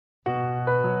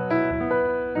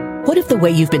What if the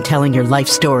way you've been telling your life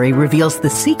story reveals the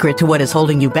secret to what is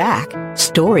holding you back?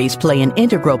 Stories play an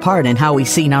integral part in how we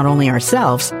see not only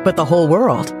ourselves, but the whole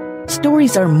world.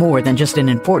 Stories are more than just an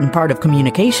important part of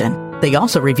communication. They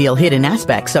also reveal hidden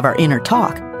aspects of our inner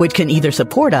talk, which can either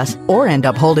support us or end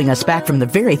up holding us back from the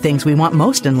very things we want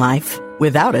most in life,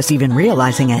 without us even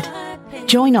realizing it.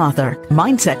 Join author,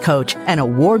 mindset coach, and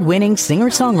award-winning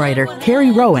singer-songwriter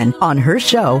Carrie Rowan on her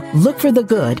show, Look for the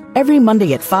Good, every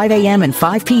Monday at 5 a.m. and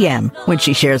 5 p.m. when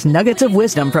she shares nuggets of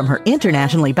wisdom from her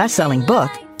internationally best-selling book,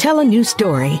 Tell a New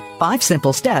Story, 5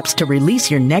 Simple Steps to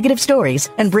Release Your Negative Stories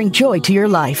and Bring Joy to Your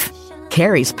Life.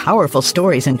 Carrie's powerful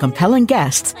stories and compelling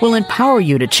guests will empower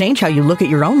you to change how you look at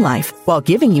your own life while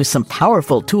giving you some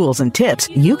powerful tools and tips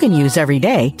you can use every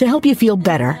day to help you feel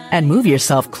better and move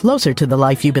yourself closer to the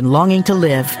life you've been longing to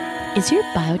live. Is your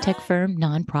biotech firm,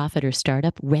 nonprofit, or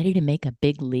startup ready to make a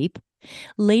big leap?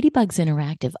 Ladybugs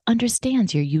Interactive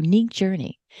understands your unique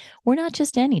journey. We're not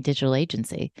just any digital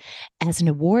agency. As an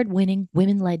award-winning,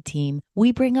 women-led team,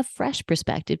 we bring a fresh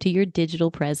perspective to your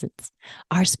digital presence.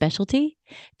 Our specialty?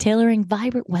 Tailoring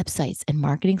vibrant websites and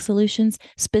marketing solutions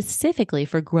specifically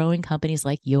for growing companies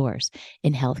like yours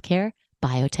in healthcare,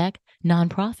 biotech,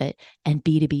 nonprofit, and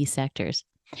B2B sectors.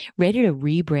 Ready to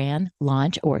rebrand,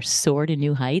 launch, or soar to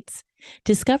new heights?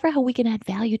 Discover how we can add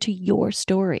value to your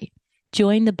story.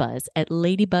 Join the buzz at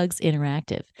Ladybugs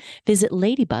Interactive. Visit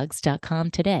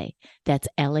ladybugs.com today. That's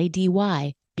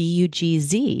LADYBUGZ.com.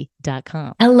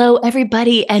 Hello,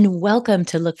 everybody, and welcome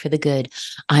to Look for the Good.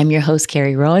 I'm your host,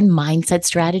 Carrie Rowan, mindset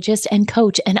strategist and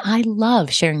coach, and I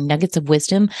love sharing nuggets of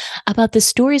wisdom about the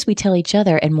stories we tell each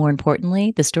other, and more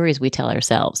importantly, the stories we tell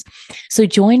ourselves. So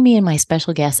join me and my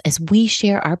special guests as we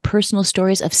share our personal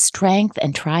stories of strength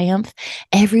and triumph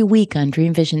every week on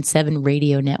Dream Vision 7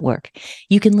 Radio Network.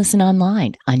 You can listen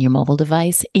online on your mobile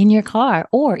device, in your car,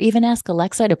 or even ask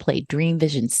Alexa to play Dream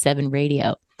Vision 7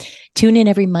 Radio. Tune in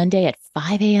every Monday at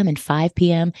 5 a.m. and 5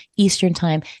 p.m. Eastern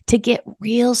Time to get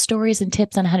real stories and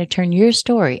tips on how to turn your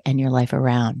story and your life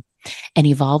around. And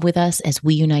evolve with us as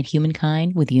we unite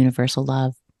humankind with universal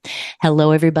love.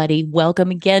 Hello, everybody. Welcome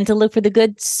again to Look for the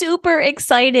Good. Super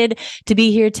excited to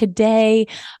be here today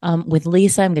with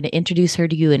Lisa. I'm going to introduce her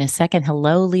to you in a second.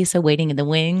 Hello, Lisa, waiting in the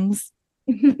wings.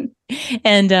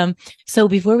 And so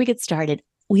before we get started,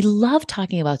 we love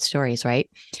talking about stories, right?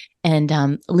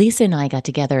 And Lisa and I got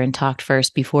together and talked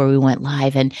first before we went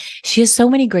live. And she has so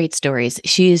many great stories.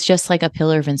 She is just like a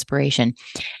pillar of inspiration.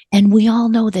 And we all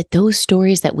know that those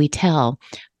stories that we tell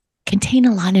contain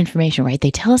a lot of information, right?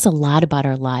 They tell us a lot about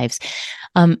our lives.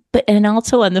 And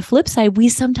also on the flip side, we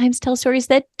sometimes tell stories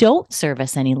that don't serve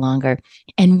us any longer.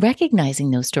 And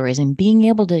recognizing those stories and being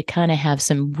able to kind of have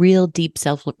some real deep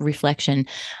self-reflection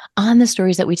on the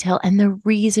stories that we tell and the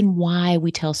reason why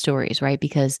we tell stories, right?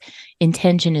 Because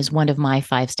intention is one of my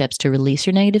 5 steps to release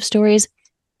your negative stories.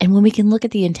 And when we can look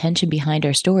at the intention behind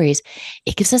our stories,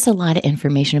 it gives us a lot of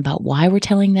information about why we're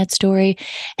telling that story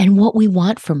and what we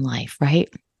want from life, right?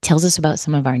 Tells us about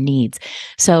some of our needs.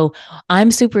 So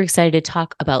I'm super excited to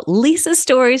talk about Lisa's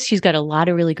stories. She's got a lot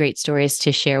of really great stories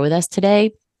to share with us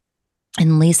today.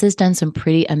 And Lisa's done some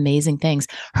pretty amazing things.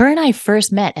 Her and I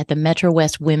first met at the Metro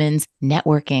West Women's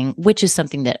Networking, which is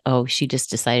something that, she just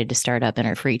decided to start up in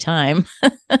her free time.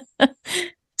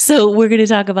 So we're going to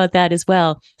talk about that as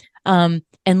well.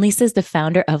 And Lisa is the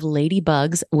founder of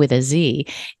Ladybugs with a Z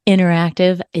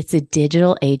Interactive. It's a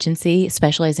digital agency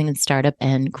specializing in startup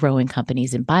and growing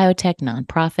companies in biotech,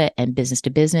 nonprofit, and business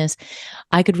to business.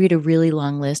 I could read a really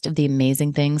long list of the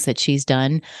amazing things that she's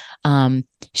done.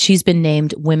 She's been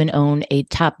named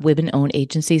top women-owned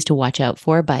agencies to watch out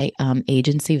for by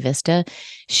Agency Vista.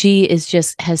 She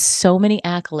has so many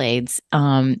accolades,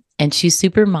 and she's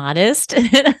super modest.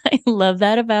 I love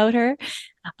that about her.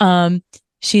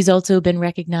 She's also been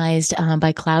recognized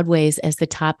by Cloudways as the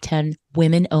top 10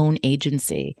 women-owned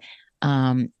agency.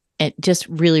 And just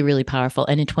really, really powerful.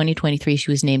 And in 2023, she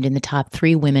was named in the top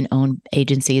 3 women-owned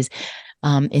agencies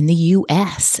in the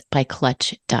U.S. by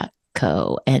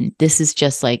Clutch.co. And this is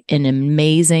just like an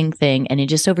amazing thing. And in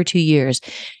just over 2 years,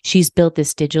 she's built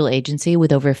this digital agency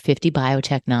with over 50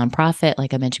 biotech nonprofit,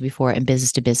 like I mentioned before, and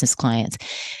business-to-business clients.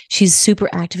 She's super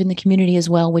active in the community as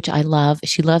well, which I love.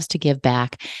 She loves to give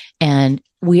back. And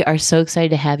we are so excited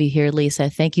to have you here, Lisa.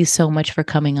 Thank you so much for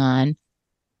coming on.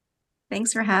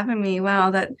 Thanks for having me.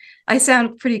 Wow, I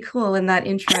sound pretty cool in that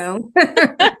intro.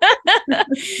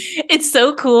 It's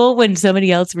so cool when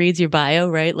somebody else reads your bio,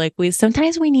 right? Like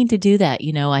sometimes we need to do that.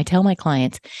 I tell my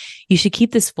clients, you should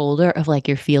keep this folder of like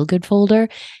your feel good folder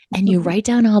and you write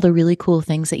down all the really cool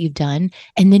things that you've done.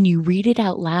 And then you read it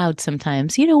out loud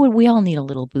sometimes. We all need a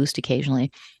little boost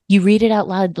occasionally. you read it out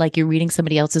loud like you're reading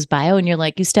somebody else's bio, and you're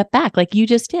like, you step back like you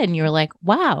just did, and you're like,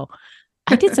 wow,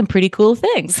 I did some pretty cool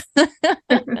things.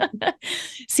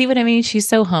 See what I mean? She's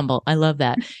so humble. I love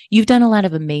that. You've done a lot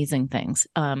of amazing things.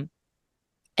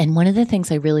 And one of the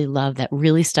things I really love that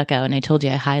really stuck out, and I told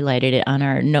you I highlighted it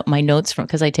on my notes from,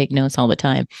 because I take notes all the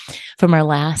time, from our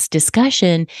last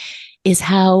discussion, is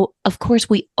how, of course,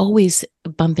 we always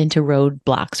bump into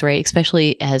roadblocks, right?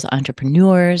 Especially as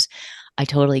entrepreneurs. I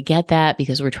totally get that,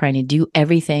 because we're trying to do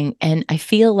everything. And I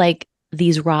feel like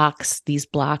these rocks, these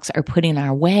blocks are put in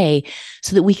our way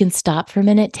so that we can stop for a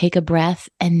minute, take a breath,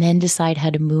 and then decide how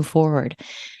to move forward.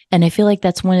 And I feel like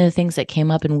that's one of the things that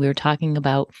came up, and we were talking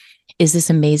about, is this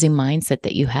amazing mindset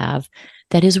that you have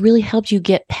that has really helped you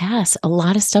get past a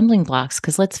lot of stumbling blocks.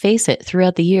 Because let's face it,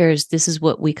 throughout the years, this is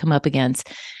what we come up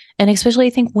against. And especially, I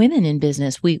think, women in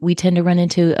business, we tend to run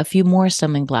into a few more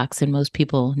stumbling blocks than most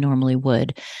people normally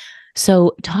would.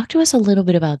 So talk to us a little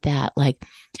bit about that. Like,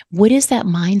 what is that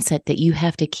mindset that you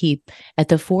have to keep at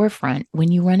the forefront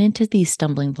when you run into these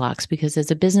stumbling blocks? Because as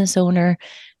a business owner,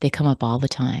 they come up all the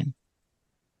time.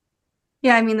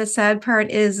 Yeah, I mean, the sad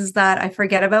part is that I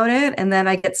forget about it and then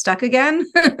I get stuck again.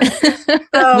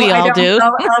 So We all do.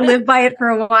 I'll live by it for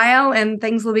a while and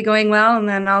things will be going well. And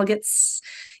then I'll get,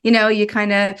 you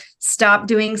kind of stop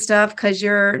doing stuff because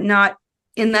you're not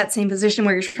in that same position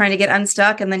where you're trying to get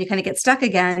unstuck, and then you kind of get stuck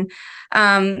again.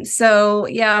 So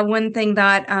yeah, one thing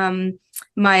that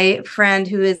my friend,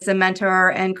 who is a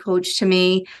mentor and coach to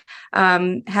me,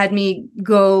 had me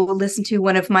go listen to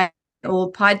one of my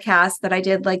old podcast that I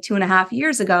did like 2.5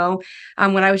 years ago,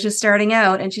 when I was just starting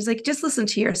out. And she's like, just listen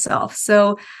to yourself.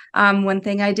 So one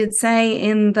thing I did say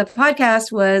in the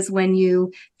podcast was, when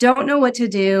you don't know what to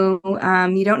do,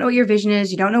 you don't know what your vision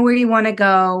is, you don't know where you want to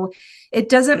go, it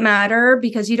doesn't matter,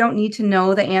 because you don't need to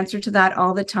know the answer to that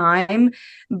all the time,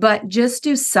 but just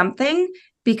do something.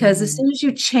 Because as soon as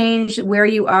you change where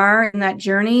you are in that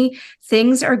journey,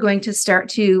 things are going to start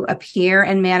to appear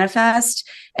and manifest.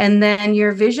 And then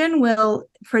your vision will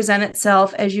present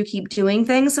itself as you keep doing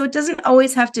things. So it doesn't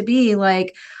always have to be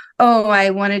like, oh, I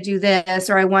want to do this,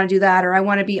 or I want to do that, or I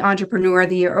want to be entrepreneur of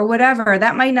the year, or whatever.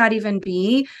 That might not even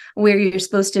be where you're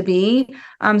supposed to be.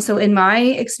 So in my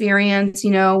experience,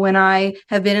 when I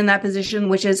have been in that position,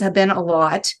 which have been a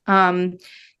lot,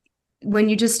 when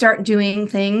you just start doing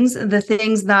things, the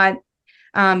things that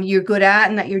you're good at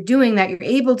and that you're doing, that you're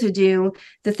able to do,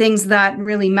 the things that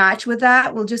really match with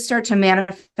that will just start to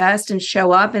manifest and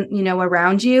show up and,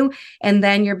 around you. And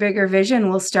then your bigger vision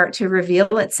will start to reveal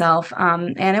itself,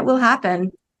 and it will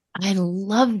happen. I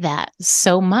love that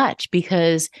so much,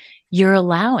 because you're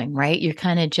allowing, right? You're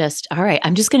kind of just, all right,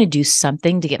 I'm just going to do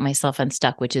something to get myself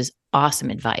unstuck, which is awesome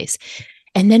advice.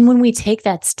 And then when we take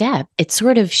that step, it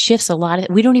sort of shifts a lot.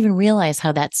 We don't even realize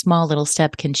how that small little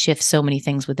step can shift so many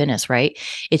things within us, right?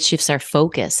 It shifts our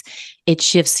focus. It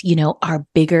shifts,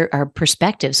 our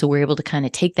perspective. So we're able to kind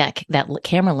of take that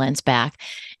camera lens back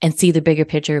and see the bigger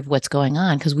picture of what's going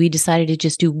on, because we decided to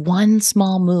just do one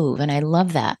small move. And I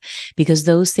love that, because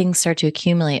those things start to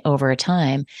accumulate over a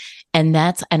time. And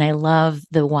I love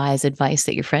the wise advice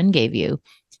that your friend gave you,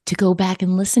 to go back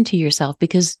and listen to yourself,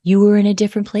 because you were in a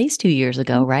different place 2 years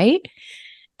ago, right?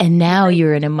 And now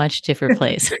you're in a much different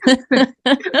place.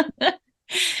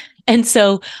 And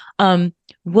so,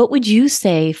 what would you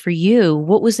say for you?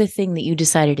 What was the thing that you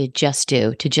decided to just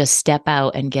do, to just step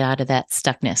out and get out of that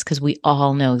stuckness? Because we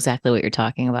all know exactly what you're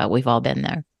talking about. We've all been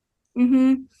there.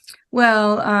 Mm-hmm.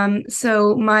 Well,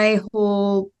 so my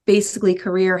whole basically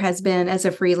career has been as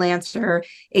a freelancer,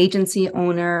 agency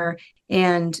owner,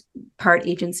 and part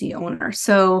agency owner.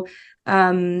 So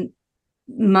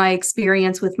my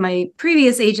experience with my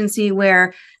previous agency,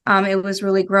 where it was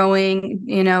really growing,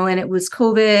 and it was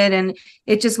COVID, and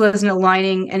it just wasn't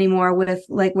aligning anymore with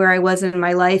like where I was in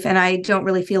my life. And I don't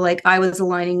really feel like I was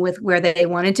aligning with where they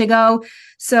wanted to go.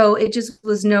 So it just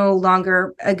was no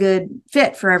longer a good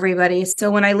fit for everybody.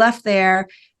 So when I left there,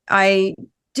 I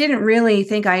didn't really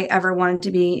think I ever wanted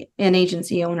to be an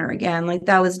agency owner again. Like,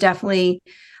 that was definitely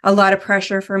a lot of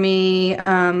pressure for me.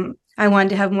 I wanted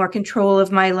to have more control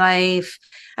of my life.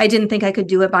 I didn't think I could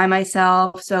do it by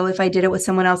myself. So if I did it with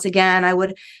someone else again, I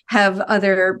would have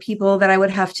other people that I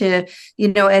would have to,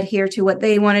 adhere to what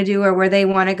they want to do or where they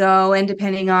want to go. And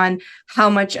depending on how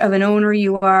much of an owner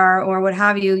you are or what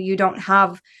have you, you don't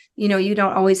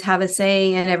always have a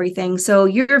say in everything. So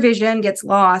your vision gets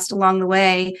lost along the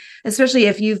way, especially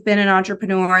if you've been an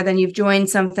entrepreneur, then you've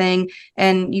joined something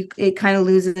and it kind of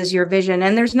loses your vision.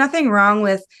 And there's nothing wrong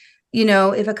with,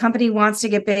 if a company wants to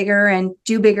get bigger and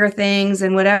do bigger things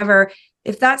and whatever,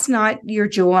 if that's not your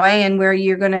joy and where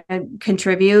you're going to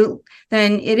contribute,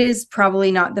 then it is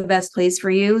probably not the best place for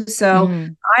you. So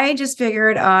I just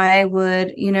figured I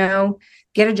would,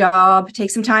 get a job, take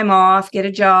some time off, get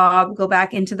a job, go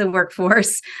back into the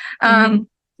workforce. But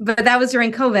that was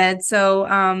during COVID. So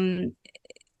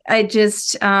I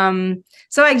just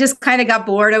kind of got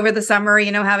bored over the summer,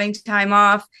 having time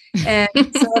off. And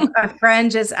so a friend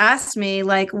just asked me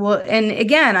like, well, and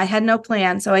again, I had no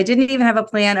plan. So I didn't even have a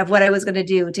plan of what I was going to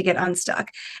do to get unstuck.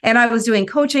 And I was doing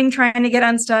coaching, trying to get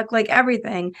unstuck, like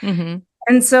everything.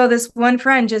 And so this one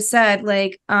friend just said,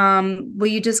 like, will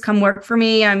you just come work for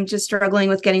me? I'm just struggling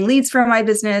with getting leads for my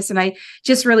business. And I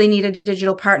just really need a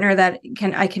digital partner that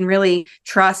I can really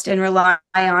trust and rely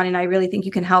on. And I really think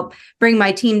you can help bring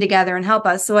my team together and help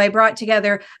us. So I brought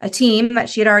together a team that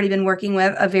she had already been working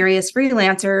with of various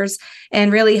freelancers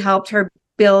and really helped her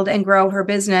build and grow her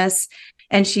business.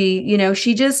 And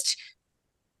she just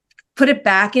put it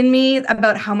back in me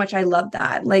about how much I love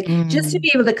that. Like just to be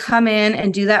able to come in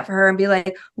and do that for her and be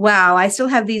like, wow, I still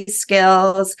have these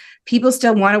skills. People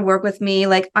still want to work with me.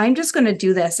 Like, I'm just going to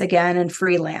do this again and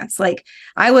freelance. Like,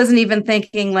 I wasn't even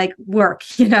thinking like work,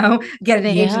 get an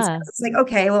agency. It's like,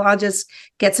 okay, well, I'll just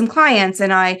get some clients.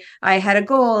 And I had a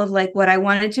goal of like what I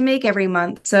wanted to make every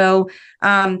month. So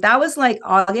that was like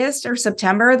August or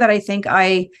September that I think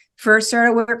I first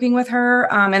started working with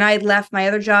her. And I left my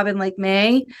other job in like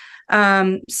May.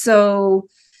 So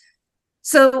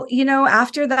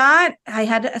after that, I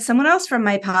had someone else from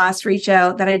my past reach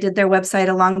out that I did their website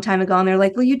a long time ago. And they're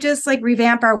like, will you just like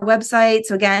revamp our website?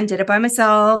 So again, did it by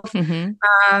myself,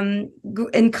 and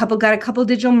got a couple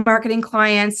digital marketing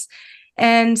clients.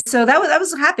 And so I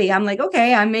was happy. I'm like,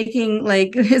 okay, I'm making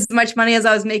like as much money as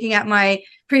I was making at my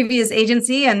previous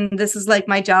agency. And this is like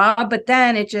my job. But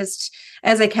then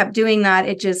as I kept doing that,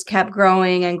 it just kept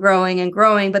growing and growing and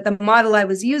growing. But the model I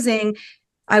was using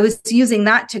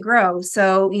that to grow.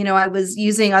 So, I was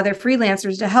using other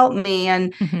freelancers to help me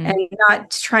and not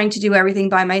trying to do everything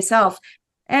by myself.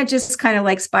 And it just kind of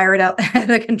like spiraled out out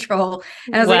of control.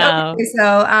 And I was like,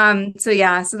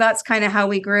 okay, so that's kind of how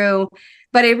we grew.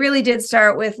 But it really did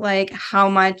start with like how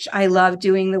much I love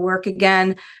doing the work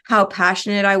again, how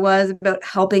passionate I was about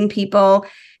helping people.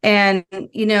 And,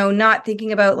 not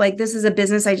thinking about like, this is a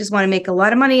business. I just want to make a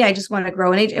lot of money. I just want to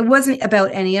grow. And it wasn't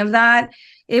about any of that.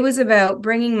 It was about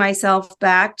bringing myself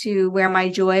back to where my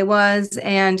joy was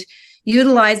and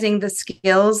utilizing the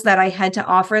skills that I had to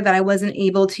offer that I wasn't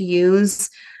able to use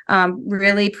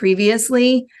really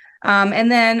previously.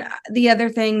 And then the other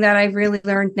thing that I've really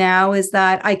learned now is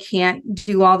that I can't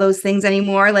do all those things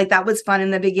anymore. Like that was fun in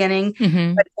the beginning,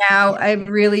 but now a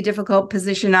really difficult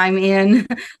position I'm in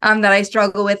that I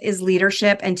struggle with is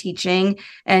leadership and teaching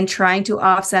and trying to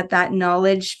offset that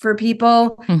knowledge for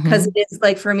people because it is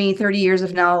like for me 30 years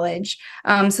of knowledge.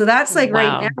 So that's like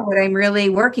right now what I'm really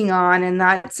working on. And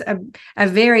that's a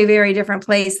very, very different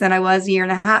place than I was a year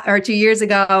and a half or 2 years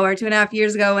ago or 2.5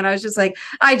 years ago when I was just like,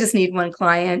 I just need one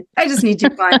client. I just need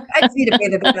 2 clients. I just need to pay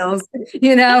the bills,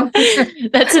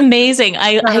 That's amazing.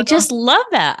 I just love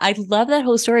that. I love that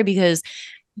whole story because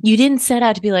you didn't set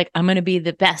out to be like, I'm going to be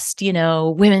the best,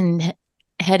 women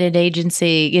headed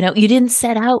agency. You didn't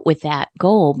set out with that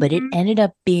goal, but it ended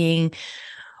up being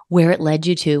where it led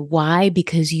you to. Why?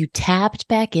 Because you tapped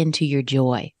back into your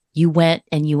joy. You went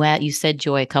and you said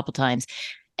joy a couple times.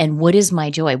 And what is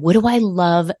my joy? What do I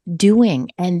love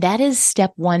doing? And that is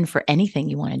step one for anything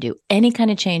you want to do, any kind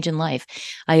of change in life.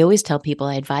 I always tell people,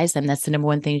 I advise them, that's the number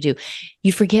one thing to do. We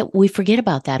forget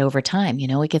about that over time.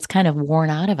 It gets kind of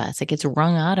worn out of us. It gets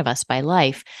wrung out of us by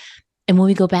life. And when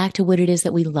we go back to what it is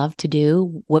that we love to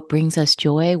do, what brings us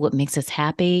joy, what makes us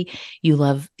happy, you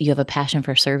have a passion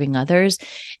for serving others,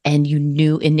 and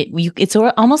it's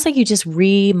almost like you just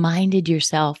reminded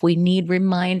yourself. We need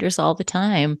reminders all the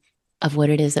time of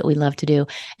what it is that we love to do.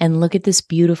 And look at this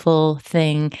beautiful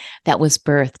thing that was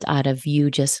birthed out of you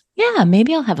just,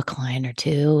 maybe I'll have a client or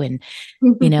two. And,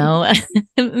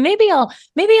 maybe I'll,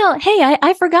 hey,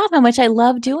 I forgot how much I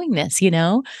love doing this,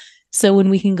 So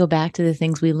when we can go back to the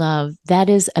things we love, that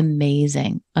is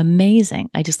amazing.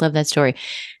 Amazing. I just love that story.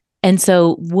 And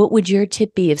so what would your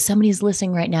tip be if somebody's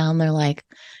listening right now and they're like,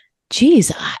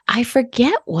 geez, I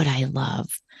forget what I love.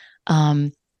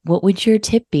 What would your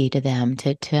tip be to them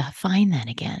to find that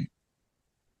again?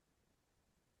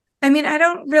 I mean, I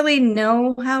don't really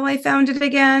know how I found it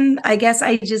again. I guess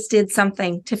I just did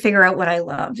something to figure out what I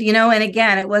loved, and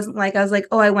again, it wasn't like I was like,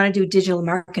 oh, I want to do digital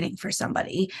marketing for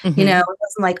somebody, it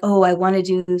wasn't like, oh, I want to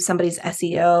do somebody's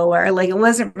SEO or like, it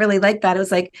wasn't really like that. It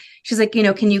was like, she's like,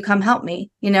 can you come help me,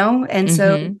 and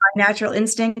so my natural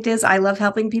instinct is I love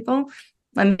helping people.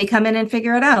 Let me come in and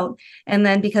figure it out. And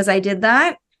then because I did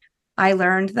that, I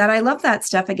learned that I love that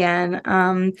stuff again.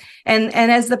 And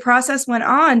as the process went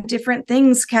on, different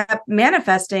things kept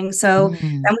manifesting. So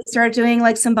then we started doing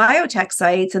like some biotech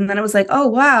sites. And then it was like, oh,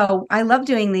 wow, I love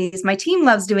doing these. My team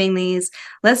loves doing these.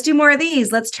 Let's do more of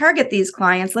these. Let's target these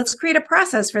clients. Let's create a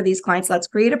process for these clients. Let's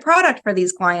create a product for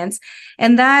these clients.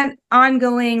 And that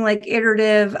ongoing, like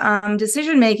iterative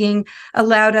decision-making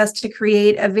allowed us to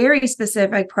create a very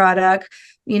specific product,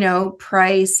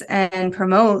 price and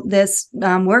promote this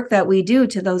work that we do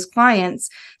to those clients.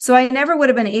 So I never would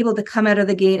have been able to come out of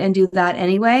the gate and do that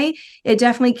anyway. It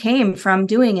definitely came from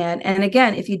doing it. And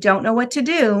again, if you don't know what to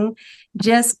do,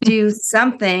 just do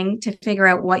something to figure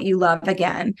out what you love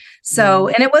again. So,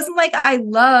 and it wasn't like I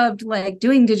loved like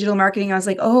doing digital marketing. I was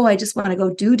like, oh, I just want to go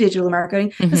do digital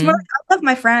marketing. It's more like, I love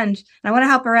my friend and I want to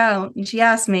help her out. And she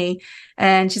asked me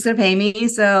and she's going to pay me.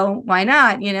 So why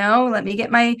not? Let me get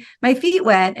my feet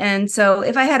wet. And so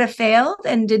if I had failed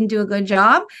and didn't do a good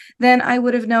job, then I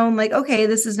would have known like, okay,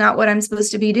 this is not what I'm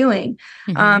supposed to be doing.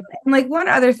 And like one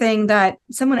other thing that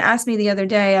someone asked me the other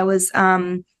day, I was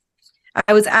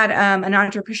at an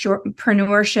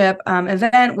entrepreneurship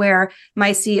event where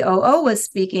my COO was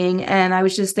speaking, and I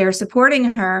was just there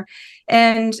supporting her.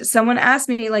 And someone asked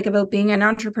me like about being an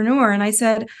entrepreneur, and I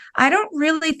said, I don't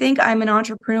really think I'm an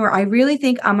entrepreneur. I really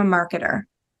think I'm a marketer.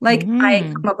 Like I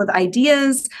come up with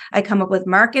ideas, I come up with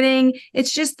marketing.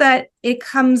 It's just that it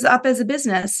comes up as a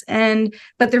business.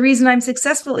 But the reason I'm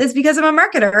successful is because I'm a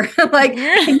marketer. Like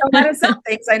I know how to sell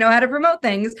things. I know how to promote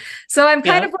things. So I'm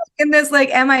kind of like in this, like,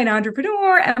 am I an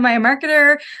entrepreneur? Am I a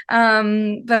marketer?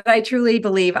 But I truly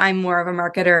believe I'm more of a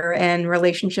marketer and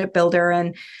relationship builder,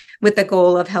 and with the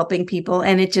goal of helping people.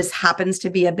 And it just happens to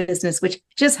be a business, which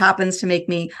just happens to make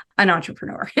me an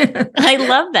entrepreneur. I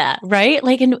love that. Right.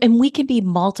 Like, and we can be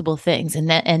multiple things. And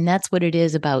that's what it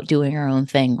is about doing our own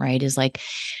thing, right? Is like,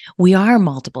 we are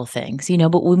multiple things,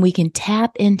 but when we can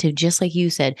tap into, just like you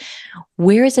said,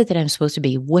 where is it that I'm supposed to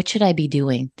be? What should I be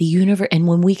doing? The universe. And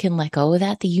when we can let go of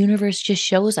that, the universe just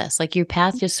shows us, like, your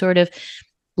path just sort of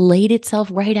laid itself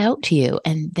right out to you.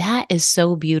 And that is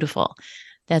so beautiful.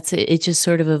 It just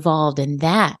sort of evolved. And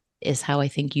that is how I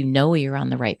think you're on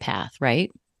the right path,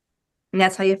 right? And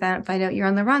that's how you find out you're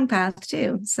on the wrong path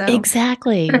too. So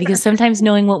exactly, because sometimes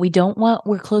knowing what we don't want,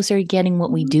 we're closer to getting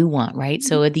what we do want, right?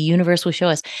 So the universe will show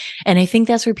us. And I think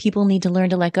that's where people need to learn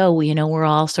to let go. We're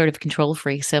all sort of control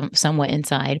freaks somewhat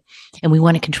inside, and we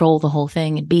want to control the whole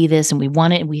thing and be this, and we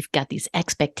want it, and we've got these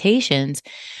expectations.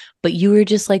 But you were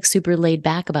just like super laid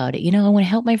back about it. I want to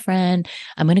help my friend.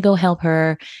 I'm going to go help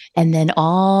her. And then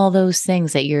all those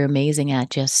things that you're amazing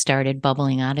at just started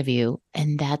bubbling out of you.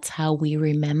 And that's how we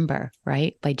remember,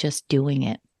 right? By just doing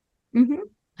it.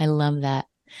 I love that.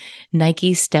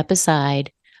 Nike, step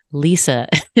aside. Lisa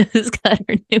has got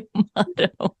her new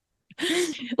motto.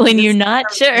 When you're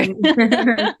not sure.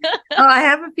 I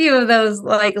have a few of those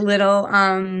like little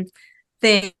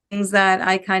things that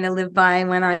I kind of live by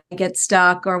when I get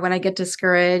stuck or when I get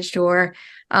discouraged, or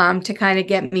to kind of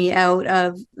get me out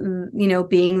of,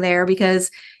 being there,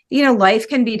 because, life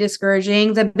can be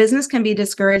discouraging. The business can be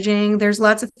discouraging. There's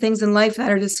lots of things in life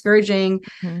that are discouraging,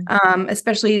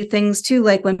 especially things too,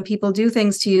 like when people do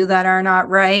things to you that are not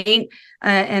right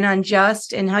and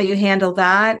unjust, and how you handle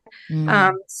that.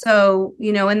 So,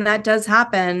 and that does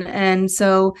happen. And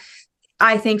so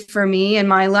I think for me in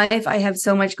my life, I have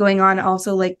so much going on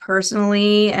also, like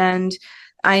personally, and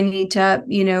I need to,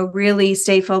 really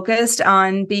stay focused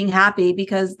on being happy,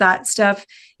 because that stuff,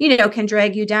 can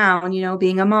drag you down,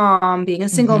 being a mom, being a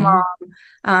single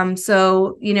mom.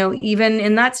 So, even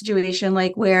in that situation,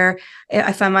 like where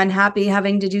if I'm unhappy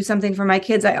having to do something for my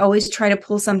kids, I always try to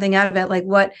pull something out of it. Like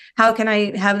how can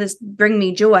I have this bring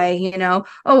me joy?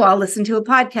 Oh, I'll listen to a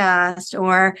podcast,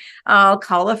 or I'll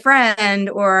call a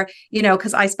friend, or,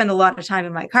 because I spend a lot of time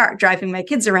in my car driving my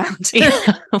kids around.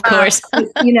 Of course.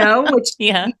 Which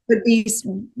would be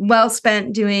well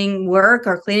spent doing work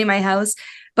or cleaning my house.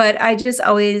 But I just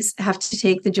always have to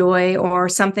take the joy or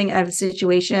something out of the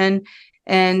situation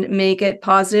and make it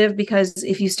positive, because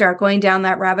if you start going down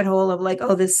that rabbit hole of like,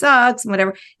 oh, this sucks and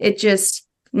whatever, it just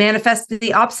manifests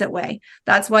the opposite way.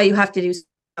 That's why you have to do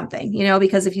something,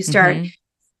 because if you start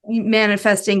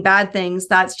manifesting bad things,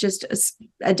 that's just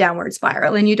a downward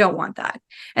spiral, and you don't want that.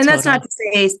 And that's not to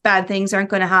say bad things aren't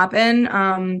going to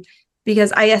happen.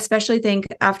 Because I especially think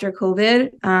after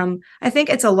COVID, I think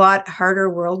it's a lot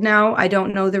harder world now. I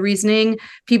don't know the reasoning.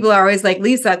 People are always like,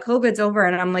 Lisa, COVID's over.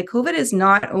 And I'm like, COVID is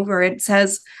not over. It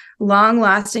has long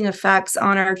lasting effects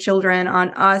on our children, on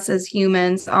us as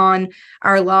humans, on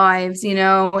our lives,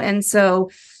 And so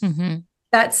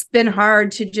that's been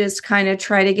hard to just kind of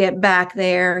try to get back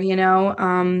there,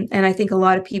 and I think a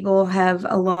lot of people have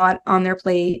a lot on their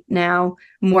plate now,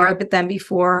 more of it than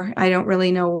before. I don't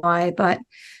really know why, but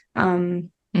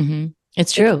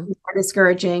it's true. It's more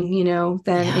discouraging,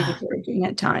 than encouraging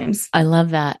at times. I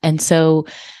love that. And so,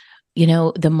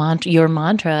 your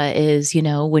mantra is,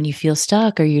 when you feel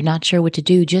stuck or you're not sure what to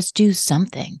do, just do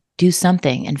something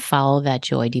and follow that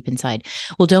joy deep inside.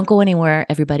 Well, don't go anywhere,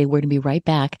 everybody. We're going to be right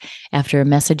back after a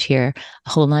message here.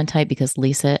 Hold on tight because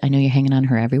Lisa, I know you're hanging on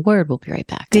her every word. We'll be right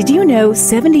back. Did you know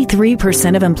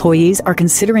 73% of employees are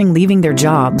considering leaving their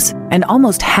jobs, and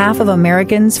almost half of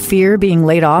Americans fear being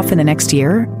laid off in the next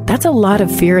year? That's a lot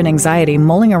of fear and anxiety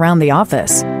mulling around the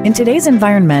office. In today's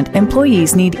environment,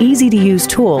 employees need easy-to-use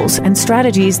tools and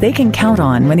strategies they can count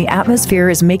on when the atmosphere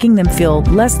is making them feel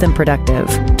less than productive.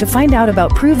 To find out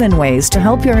about proven ways to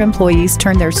help your employees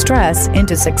turn their stress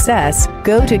into success,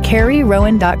 go to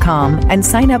CarrieRowan.com and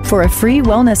sign up for a free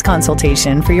wellness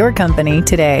consultation for your company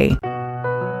today.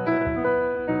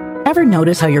 Ever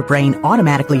notice how your brain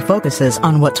automatically focuses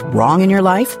on what's wrong in your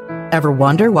life? Ever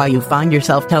wonder why you find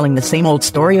yourself telling the same old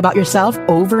story about yourself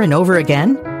over and over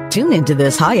again? Tune into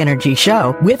this high-energy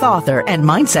show with author and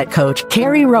mindset coach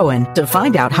Carrie Rowan to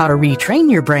find out how to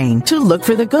retrain your brain to look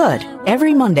for the good.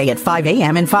 Every Monday at 5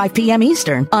 a.m. and 5 p.m.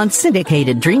 Eastern on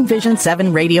syndicated Dream Vision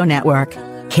 7 radio network.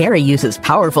 Carrie uses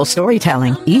powerful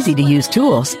storytelling, easy-to-use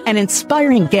tools, and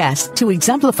inspiring guests to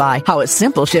exemplify how a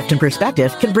simple shift in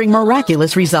perspective can bring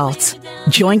miraculous results.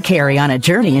 Join Carrie on a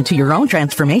journey into your own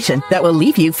transformation that will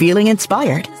leave you feeling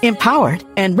inspired, empowered,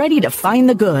 and ready to find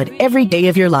the good every day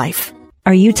of your life.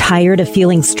 Are you tired of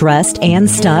feeling stressed and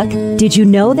stuck? Did you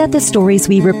know that the stories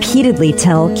we repeatedly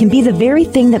tell can be the very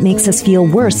thing that makes us feel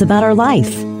worse about our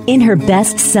life? In her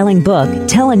best-selling book,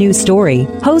 Tell a New Story,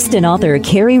 host and author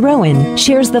Carrie Rowan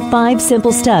shares the 5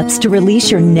 simple steps to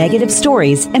release your negative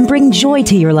stories and bring joy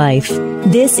to your life.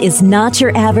 This is not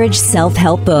your average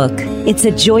self-help book. It's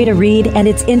a joy to read, and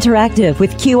it's interactive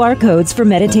with QR codes for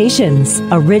meditations,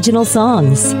 original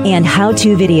songs, and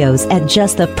how-to videos at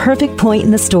just the perfect point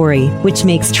in the story, which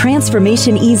makes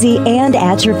transformation easy and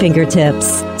at your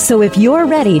fingertips. So if you're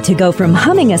ready to go from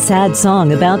humming a sad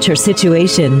song about your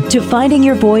situation to finding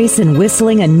your voice and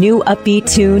whistling a new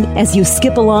upbeat tune as you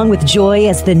skip along with joy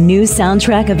as the new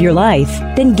soundtrack of your life,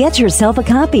 then get yourself a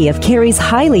copy of Carrie's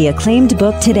highly acclaimed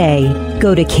book today.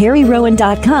 Go to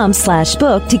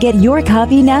CarrieRowan.com/book to get your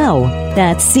copy now.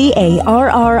 That's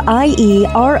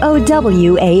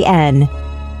CarrieRowan.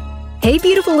 Hey,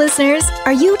 beautiful listeners.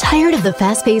 Are you tired of the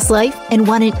fast-paced life and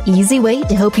want an easy way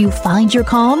to help you find your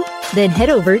calm? Then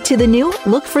head over to the new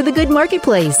Look for the Good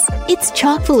Marketplace. It's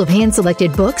chock full of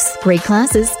hand-selected books, great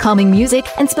classes, calming music,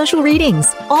 and special readings.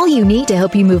 All you need to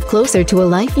help you move closer to a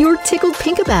life you're tickled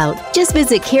pink about. Just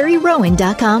visit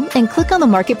CarrieRowan.com and click on the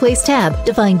Marketplace tab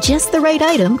to find just the right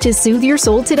item to soothe your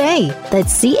soul today.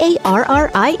 That's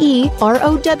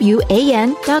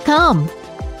CarrieRowan.com.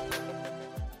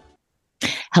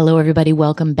 Hello, everybody.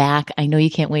 Welcome back. I know you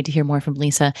can't wait to hear more from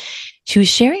Lisa. She was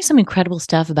sharing some incredible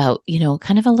stuff about,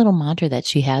 kind of a little mantra that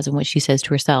she has and what she says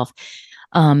to herself.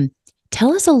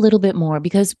 Tell us a little bit more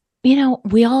because,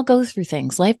 we all go through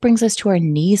things. Life brings us to our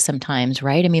knees sometimes,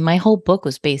 right? I mean, my whole book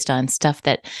was based on stuff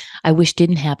that I wish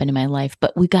didn't happen in my life,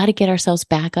 but we got to get ourselves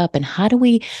back up. And how do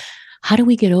we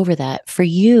get over that? For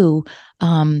you,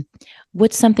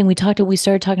 what's something we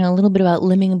started talking a little bit about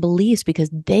limiting beliefs because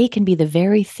they can be the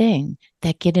very thing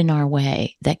that get in our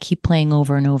way, that keep playing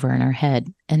over and over in our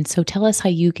head. And so tell us how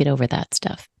you get over that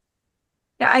stuff.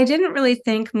 Yeah, I didn't really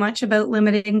think much about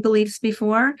limiting beliefs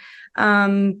before.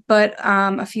 But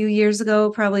a few years ago,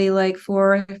 probably like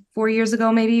four years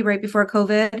ago, maybe right before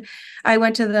COVID, I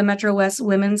went to the Metro West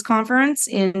Women's Conference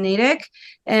in Natick,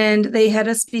 and they had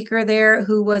a speaker there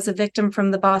who was a victim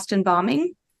from the Boston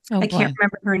bombing. I can't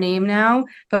remember her name now,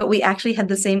 but we actually had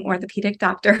the same orthopedic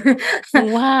doctor.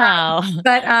 Wow.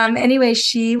 But anyway,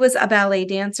 she was a ballet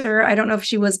dancer. I don't know if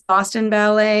she was Boston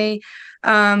Ballet.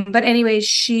 But anyway,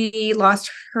 she lost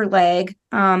her leg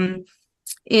in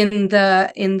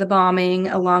the bombing,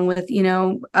 along with,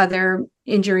 other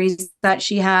injuries that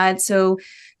she had. So,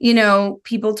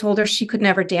 people told her she could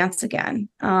never dance again.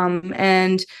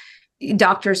 And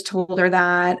doctors told her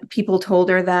that, people told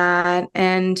her that,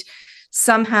 and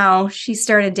somehow she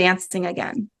started dancing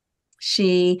again.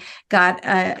 She got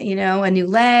a new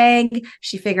leg.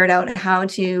 She figured out how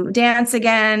to dance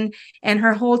again. And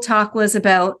her whole talk was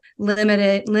about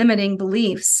limiting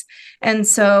beliefs. And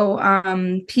so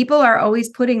people are always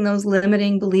putting those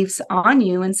limiting beliefs on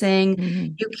you and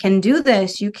saying, you can do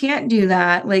this, you can't do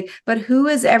that. But who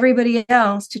is everybody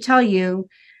else to tell you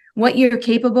what you're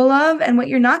capable of and what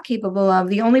you're not capable of.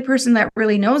 The only person that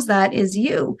really knows that is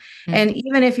you. Mm-hmm. And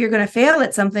even if you're going to fail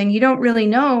at something, you don't really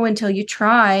know until you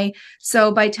try.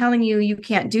 So by telling you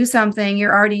can't do something,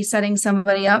 you're already setting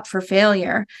somebody up for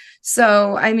failure.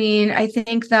 So, I mean, I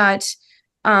think that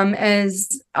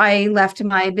as I left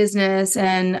my business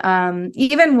and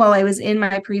even while I was in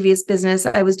my previous business,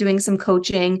 I was doing some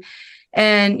coaching.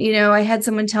 And, I had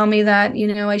someone tell me that,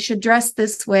 I should dress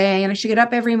this way and I should get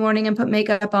up every morning and put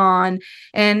makeup on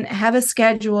and have a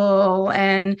schedule.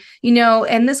 And,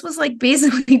 and this was like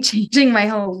basically changing my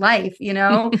whole life,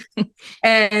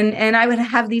 and I would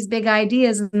have these big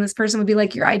ideas and this person would be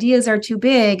like, your ideas are too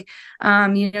big.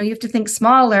 You have to think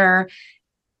smaller.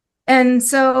 And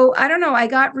so, I don't know, I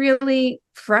got really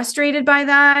frustrated by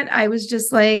that. I was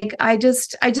just like, I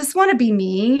just want to be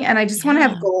me and I just want to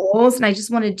have goals and I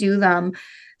just want to do them.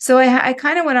 So I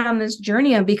kind of went on this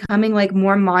journey of becoming like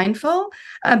more mindful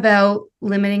about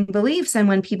limiting beliefs and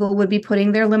when people would be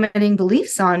putting their limiting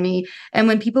beliefs on me and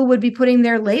when people would be putting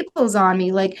their labels on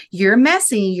me, like you're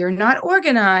messy, you're not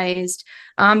organized,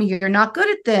 you're not good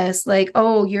at this, like,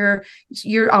 oh, you're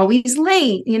always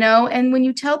late, and when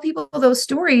you tell people those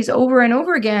stories over and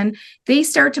over again, they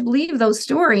start to believe those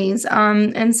stories.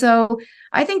 And so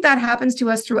I think that happens to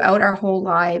us throughout our whole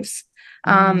lives.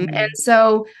 And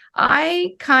so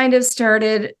I kind of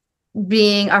started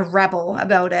being a rebel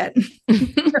about it.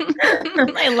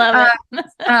 I love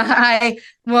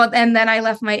it. And then I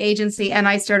left my agency and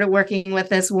I started working with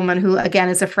this woman who, again,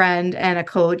 is a friend and a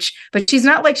coach, but she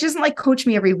doesn't like coach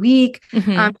me every week.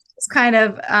 Mm-hmm. Just kind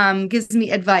of gives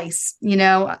me advice,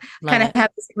 kind of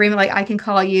have this agreement, like I can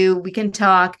call you, we can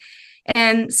talk.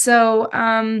 And so,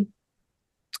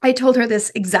 I told her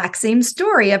this exact same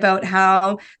story about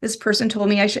how this person told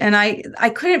me I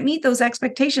couldn't meet those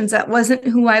expectations. That wasn't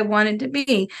who I wanted to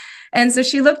be. And so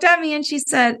she looked at me and she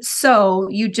said, so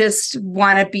you just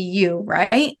want to be you,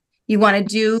 right? You want to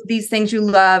do these things you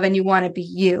love and you want to be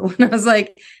you. And I was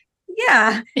like,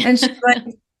 yeah. And she's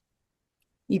like,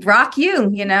 you rock you,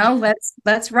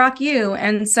 let's rock you.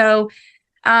 And so,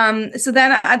 then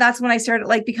that's when I started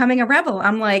like becoming a rebel.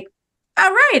 I'm like, all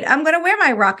right, I'm going to wear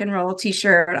my rock and roll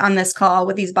t-shirt on this call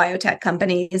with these biotech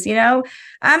companies.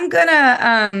 I'm going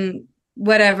to,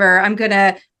 I'm going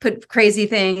to put crazy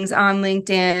things on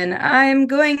LinkedIn. I'm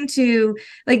going to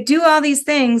like do all these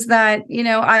things that,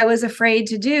 I was afraid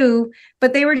to do,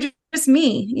 but they were just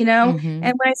me, Mm-hmm.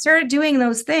 And when I started doing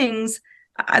those things,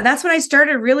 that's when I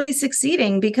started really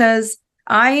succeeding because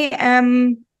I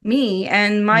am me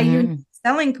and my unique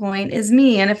selling point is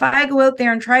me. And if I go out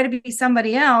there and try to be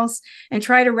somebody else and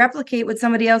try to replicate what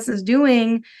somebody else is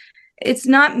doing, it's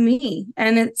not me.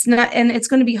 And it's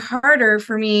going to be harder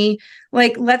for me.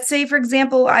 Like, let's say, for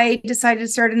example, I decided to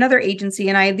start another agency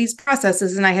and I had these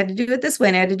processes and I had to do it this way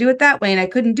and I had to do it that way and I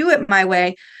couldn't do it my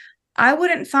way. I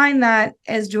wouldn't find that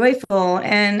as joyful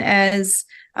and as,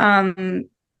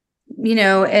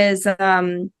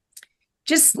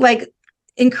 just like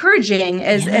encouraging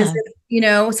as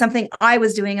something I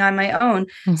was doing on my own.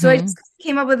 Mm-hmm. So I just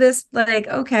came up with this, like,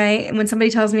 okay, and when somebody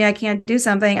tells me I can't do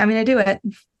something, I'm going to do it.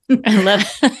 I love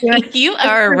it. You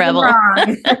are a rebel.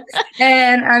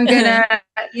 And I'm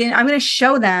gonna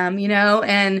show them,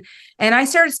 and I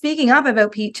started speaking up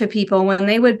about to people when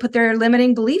they would put their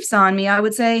limiting beliefs on me. I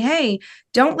would say, hey,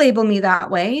 don't label me that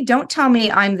way. Don't tell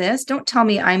me I'm this. Don't tell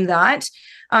me I'm that.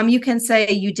 You can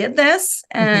say you did this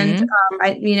and,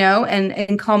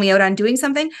 and call me out on doing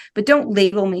something, but don't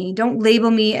label me. Don't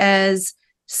label me as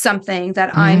something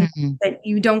that that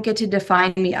you don't get to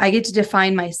define me. I get to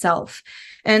define myself.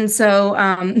 And so,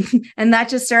 and that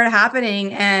just started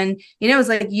happening. And, it was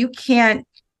like, you can't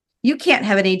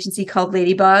have an agency called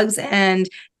Ladybugs and,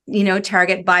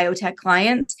 target biotech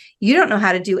clients. You don't know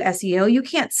how to do SEO. You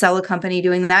can't sell a company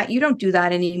doing that. You don't do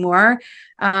that anymore.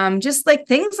 Just like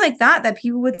things like that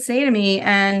people would say to me.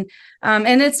 And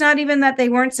it's not even that they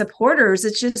weren't supporters.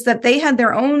 It's just that they had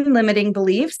their own limiting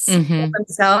beliefs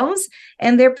themselves.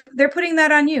 And they're putting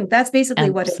that on you. That's basically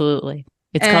what it is. Absolutely.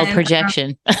 It's called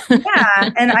projection. Yeah.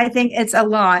 And I think it's a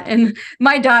lot. And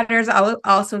my daughter's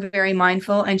also very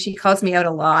mindful and she calls me out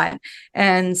a lot.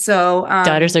 And so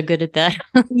daughters are good at that.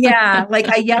 Yeah. Like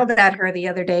I yelled at her the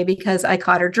other day because I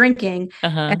caught her drinking.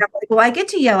 And I'm like, well, I get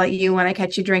to yell at you when I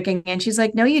catch you drinking. And she's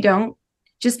like, no, you don't.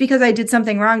 Just because I did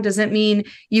something wrong doesn't mean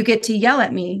you get to yell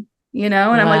at me, And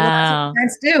I'm like, well, that's what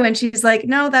parents do. And she's like,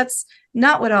 no, that's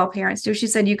not what all parents do. She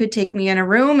said, you could take me in a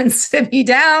room and sit me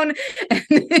down.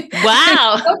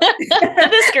 Wow.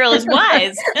 This girl is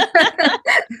wise.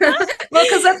 Well,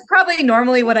 because that's probably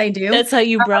normally what I do. That's how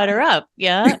you brought her up.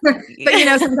 Yeah. But,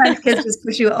 sometimes kids just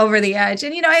push you over the edge.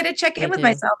 And, I had to check in with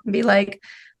myself and be like,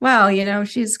 wow,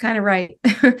 she's kind of right.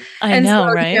 I And know,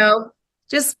 so, right?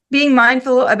 just being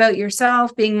mindful about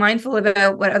yourself, being mindful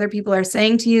about what other people are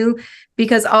saying to you,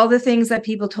 because all the things that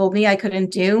people told me I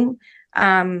couldn't do,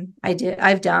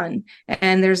 I've done.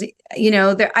 And there's,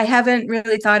 I haven't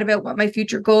really thought about what my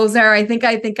future goals are. I think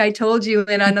I told you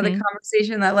in another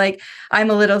conversation that like, I'm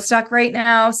a little stuck right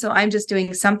now. So I'm just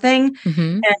doing something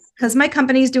because my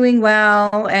company's doing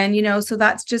well. And, so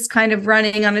that's just kind of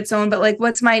running on its own. But like,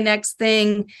 what's my next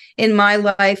thing in my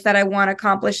life that I want to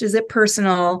accomplish? Is it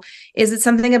personal? Is it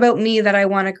something about me that I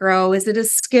want to grow? Is it a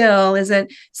skill?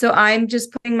 So I'm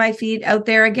just putting my feet out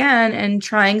there again and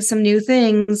trying some new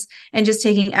things and just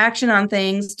taking action on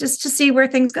things just to see where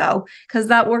things go, because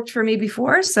that worked for me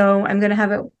before. So I'm going to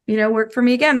have it, work for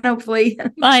me again, hopefully.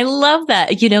 I love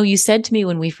that. You said to me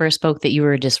when we first spoke that you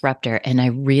were a disruptor, and I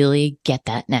really get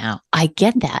that now. I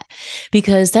get that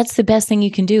because that's the best thing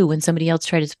you can do when somebody else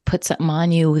tries to put something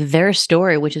on you, their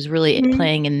story, which is really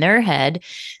playing in their head,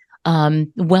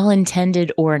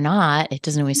 well-intended or not. It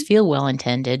doesn't always feel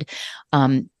well-intended.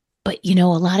 But, a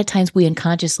lot of times we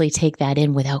unconsciously take that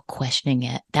in without questioning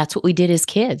it. That's what we did as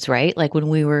kids, right? Like when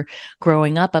we were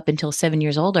growing up until 7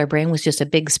 years old, our brain was just a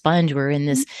big sponge. We're in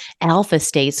this alpha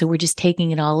state. So we're just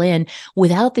taking it all in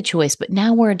without the choice. But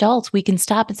now we're adults. We can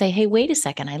stop and say, hey, wait a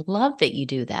second. I love that you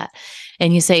do that.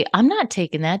 And you say, I'm not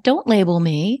taking that. Don't label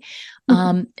me.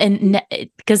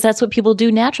 Because that's what people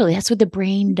do naturally. That's what the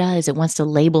brain does. It wants to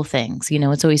label things.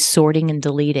 It's always sorting and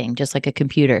deleting, just like a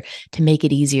computer, to make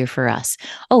it easier for us.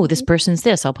 Oh, this person's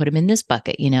this. I'll put him in this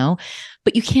bucket,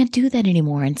 But you can't do that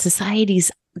anymore. And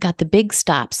society's got the big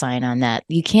stop sign on that.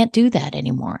 You can't do that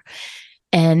anymore.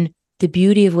 And the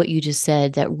beauty of what you just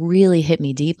said that really hit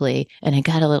me deeply, and I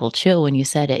got a little chill when you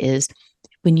said it, is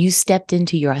when you stepped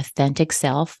into your authentic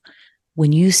self,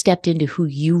 when you stepped into who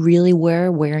you really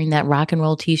were, wearing that rock and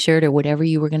roll t-shirt or whatever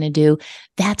you were going to do,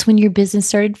 that's when your business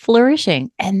started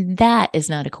flourishing. And that is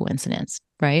not a coincidence,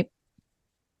 right?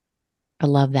 I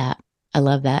love that. I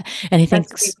love that. And I think,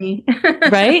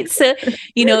 right? So,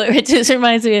 it just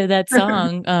reminds me of that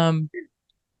song,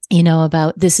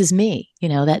 about This Is Me,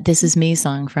 that This Is Me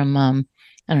song from,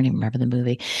 I don't even remember the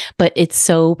movie, but it's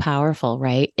so powerful,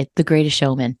 right? It's The Greatest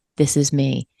Showman. This is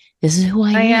me. This is who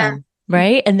I am.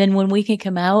 Right. And then when we can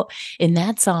come out in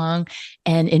that song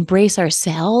and embrace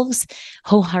ourselves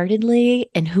wholeheartedly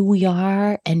and who we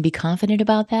are and be confident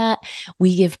about that,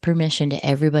 we give permission to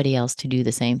everybody else to do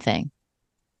the same thing.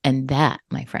 And that,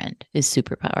 my friend, is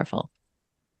super powerful,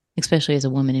 especially as a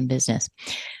woman in business.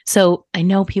 So I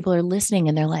know people are listening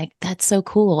and they're like, that's so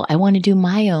cool. I want to do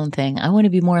my own thing. I want to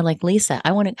be more like Lisa.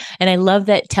 And I love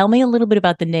that. Tell me a little bit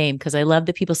about the name, because I love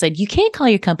that people said, you can't call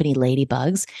your company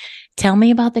Ladybugs. Tell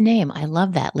me about the name. I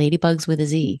love that. Ladybugs with a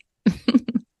Z.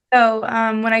 So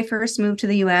when I first moved to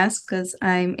the US, because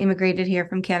I'm immigrated here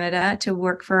from Canada to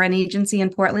work for an agency in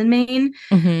Portland, Maine.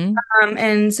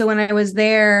 And so when I was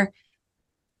there,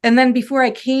 and then before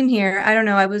I came here, I don't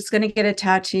know, I was going to get a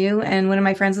tattoo. And one of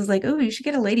my friends was like, oh, you should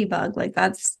get a ladybug. Like,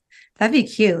 that'd be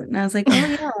cute. And I was like, oh,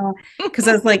 yeah. Because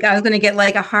I was going to get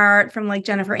like a heart from like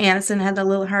Jennifer Aniston had the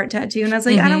little heart tattoo. And I was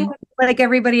like, I don't want like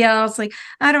everybody else. Like,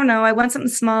 I don't know. I want something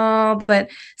small.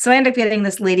 But so I ended up getting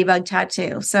this ladybug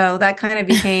tattoo. So that kind of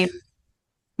became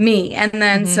me. And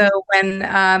then so when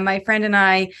my friend and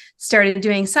I started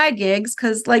doing side gigs,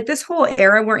 because like this whole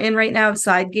era we're in right now of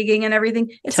side gigging and everything,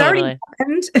 it's already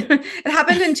happened. It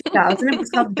happened in 2000. It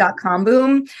was called the .com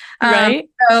boom. Right.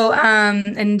 So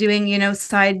and doing,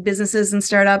 side businesses and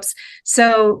startups.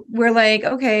 So we're like,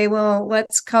 okay, well,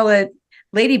 let's call it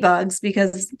Ladybugs,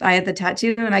 because I had the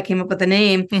tattoo and I came up with the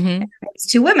name. It's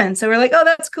two women. So we're like, oh,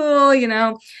 that's cool,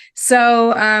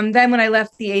 So then when I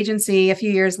left the agency a few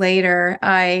years later,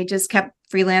 I just kept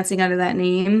freelancing under that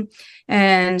name.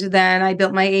 And then I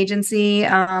built my agency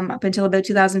up until about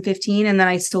 2015. And then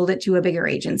I sold it to a bigger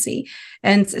agency.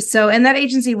 And that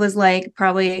agency was like,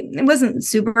 it wasn't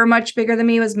super much bigger than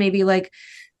me. It was maybe like,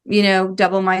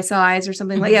 double my size or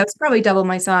something like, it's probably double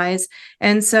my size.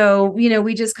 And so,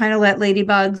 we just kind of let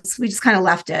Ladybugs, we just kind of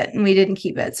left it and we didn't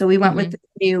keep it. So we went with the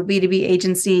new B2B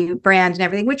agency brand and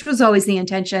everything, which was always the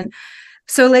intention.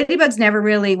 So Ladybugs never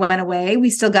really went away.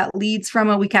 We still got leads from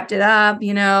it. We kept it up,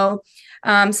 So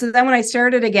then when I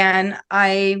started again,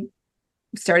 I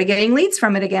started getting leads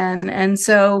from it again. And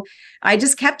so I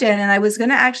just kept it, and I was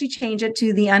going to actually change it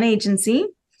to the Unagency.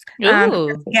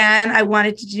 Again, I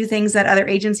wanted to do things that other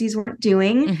agencies weren't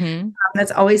doing.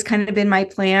 That's always kind of been my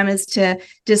plan, is to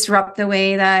disrupt the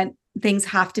way that things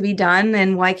have to be done,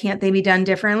 and why can't they be done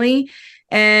differently?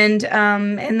 And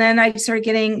then I started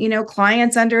getting,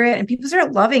 clients under it, and people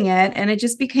started loving it. And it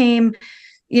just became,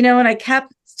 and I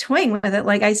kept toying with it.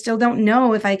 Like, I still don't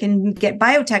know if I can get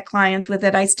biotech clients with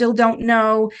it. I still don't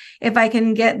know if I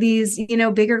can get these,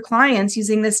 bigger clients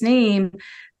using this name.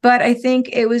 But I think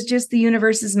it was just the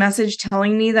universe's message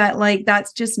telling me that, like,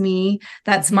 that's just me.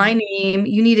 That's my name.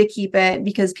 You need to keep it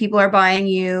because people are buying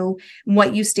you,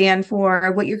 what you stand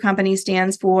for, what your company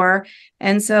stands for.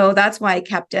 And so that's why I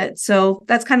kept it. So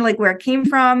that's kind of like where it came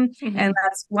from. And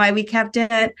that's why we kept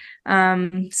it.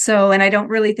 And I don't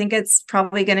really think it's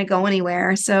probably going to go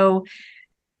anywhere. So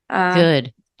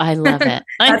good. I love it.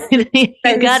 You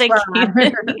got to keep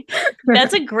it.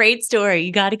 That's a great story.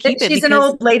 You got to keep it. She's an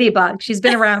old ladybug. She's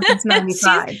been around since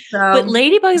 95. But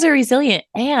ladybugs are resilient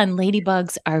and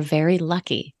ladybugs are very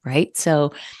lucky, right?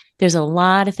 So there's a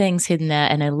lot of things hidden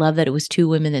that. And I love that it was two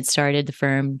women that started the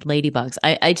firm Ladybugs.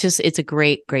 It's a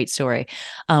great, great story.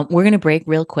 We're going to break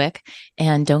real quick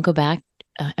and don't go back.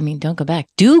 Don't go back.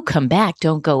 Do come back.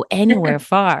 Don't go anywhere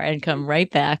far and come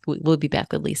right back. We'll be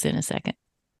back with Lisa in a second.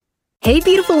 Hey,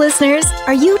 beautiful listeners,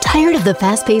 are you tired of the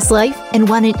fast-paced life and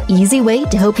want an easy way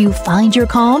to help you find your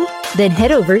calm? Then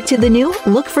head over to the new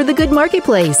Look for the Good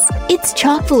marketplace. It's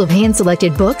chock full of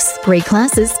hand-selected books, great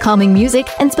classes, calming music,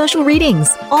 and special readings.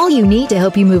 All you need to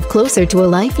help you move closer to a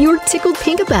life you're tickled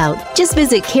pink about. Just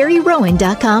visit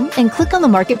CarrieRowan.com and click on the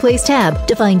Marketplace tab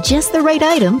to find just the right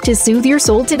item to soothe your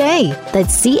soul today.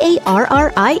 That's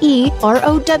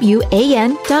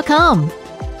CarrieRowan.com.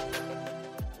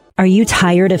 Are you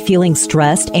tired of feeling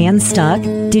stressed and stuck?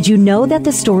 Did you know that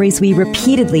the stories we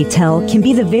repeatedly tell can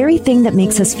be the very thing that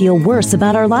makes us feel worse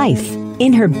about our life?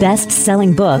 In her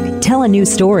best-selling book, Tell a New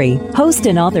Story, host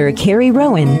and author Carrie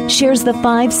Rowan shares the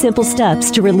 5 simple steps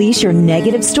to release your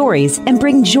negative stories and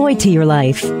bring joy to your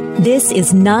life. This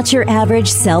is not your average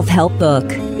self-help book.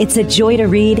 It's a joy to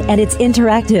read, and it's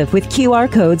interactive with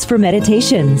QR codes for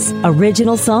meditations,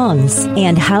 original songs,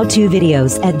 and how-to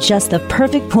videos at just the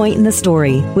perfect point in the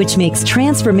story, which makes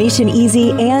transformation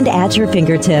easy and at your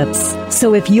fingertips.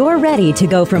 So if you're ready to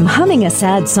go from humming a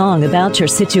sad song about your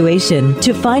situation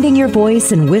to finding your voice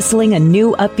and whistling a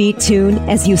new upbeat tune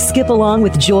as you skip along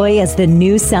with joy as the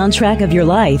new soundtrack of your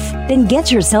life, then get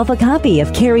yourself a copy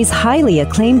of Carrie's highly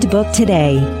acclaimed book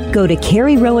today. Go to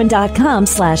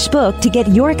CarrieRowan.com/book to get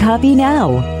your copy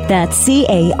now. That's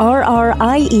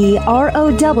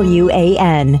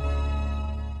CarrieRowan.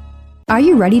 Are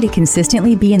you ready to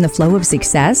consistently be in the flow of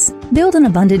success? Build an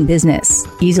abundant business,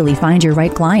 easily find your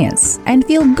right clients, and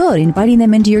feel good inviting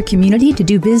them into your community to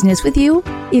do business with you?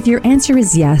 If your answer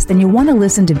is yes, then you'll want to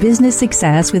listen to Business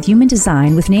Success with Human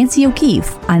Design with Nancy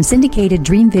O'Keefe on syndicated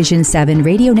Dream Vision 7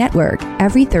 radio network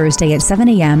every Thursday at 7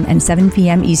 a.m. and 7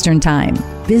 p.m. Eastern Time.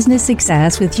 Business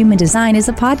Success with Human Design is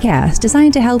a podcast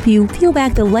designed to help you peel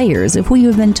back the layers of who you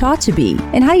have been taught to be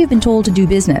and how you've been told to do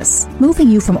business, moving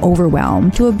you from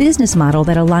overwhelm to a business model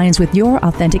that aligns with your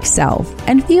authentic self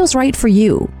and feels right for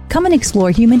you. Come and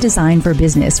explore Human Design for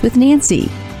Business with Nancy.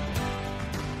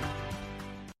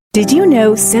 Did you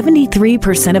know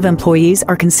 73% of employees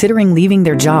are considering leaving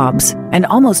their jobs, and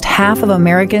almost half of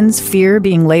Americans fear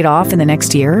being laid off in the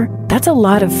next year? That's a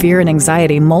lot of fear and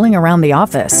anxiety mulling around the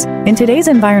office. In today's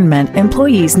environment,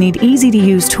 employees need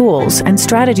easy-to-use tools and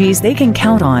strategies they can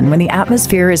count on when the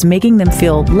atmosphere is making them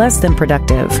feel less than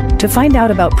productive. To find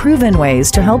out about proven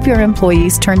ways to help your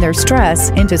employees turn their stress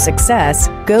into success,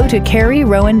 go to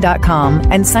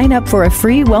CarrieRowan.com and sign up for a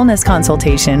free wellness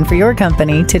consultation for your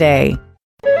company today.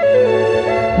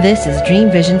 This is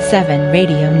Dream Vision 7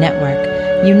 Radio Network,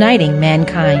 uniting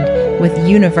mankind with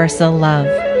universal love.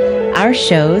 Our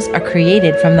shows are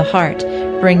created from the heart,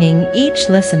 bringing each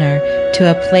listener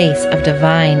to a place of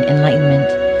divine enlightenment.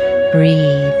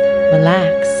 Breathe,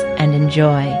 relax, and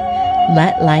enjoy.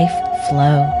 Let life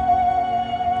flow.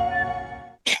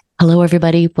 Hello,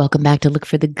 everybody. Welcome back to Look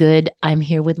for the Good. I'm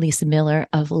here with Lisa Miller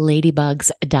of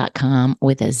ladybugs.com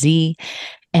with a Z.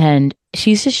 And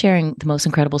she's just sharing the most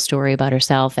incredible story about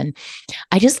herself. And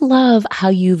I just love how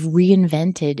you've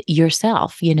reinvented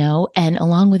yourself, and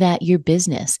along with that, your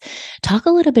business. Talk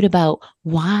a little bit about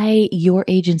why your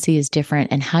agency is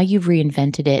different and how you've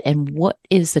reinvented it and what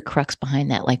is the crux behind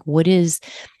that? Like, what is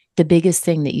the biggest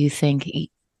thing that you think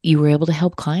you were able to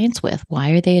help clients with? Why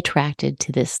are they attracted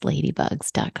to this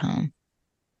ladybugs.com?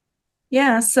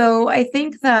 Yeah. So I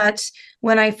think that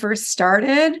when I first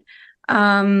started,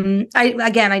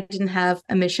 I didn't have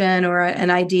a mission or an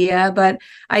idea, but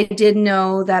I did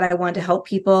know that I wanted to help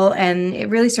people. And it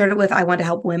really started with, I want to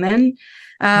help women.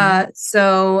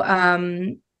 So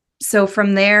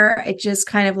from there, it just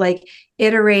kind of like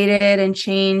iterated and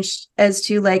changed as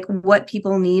to like what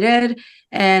people needed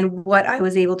and what I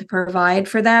was able to provide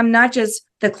for them, not just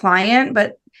the client,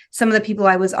 but some of the people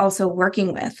I was also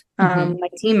working with, my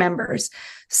team members.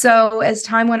 So as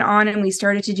time went on and we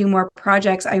started to do more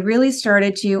projects, I really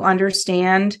started to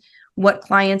understand what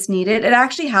clients needed. It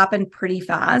actually happened pretty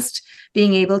fast,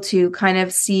 being able to kind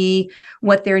of see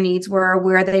what their needs were,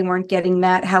 where they weren't getting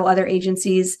met, how other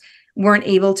agencies weren't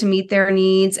able to meet their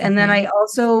needs. And then I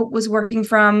also was working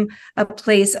from a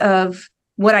place of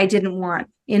what I didn't want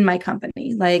in my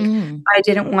company. Like I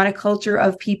didn't want a culture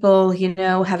of people,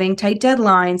 having tight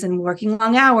deadlines and working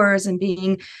long hours and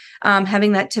being,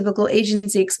 having that typical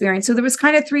agency experience. So there was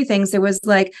kind of three things. There was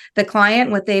like the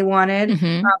client, what they wanted.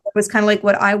 It was kind of like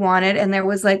what I wanted. And there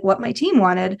was like what my team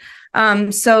wanted.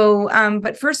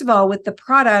 But first of all, with the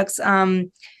products,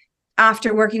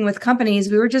 after working with companies,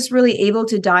 we were just really able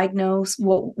to diagnose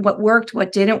what worked,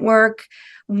 what didn't work,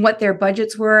 what their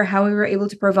budgets were, how we were able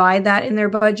to provide that in their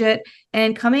budget,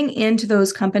 and coming into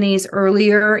those companies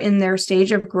earlier in their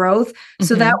stage of growth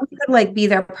so that we could like be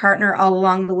their partner all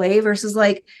along the way versus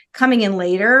like coming in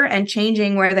later and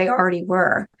changing where they already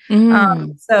were.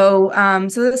 So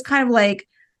it's kind of like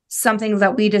something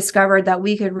that we discovered that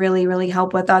we could really, really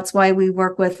help with. That's why we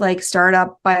work with like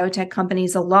startup biotech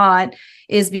companies a lot,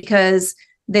 is because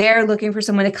they're looking for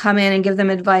someone to come in and give them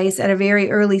advice at a very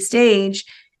early stage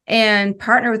and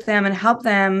partner with them and help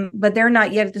them, but they're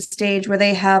not yet at the stage where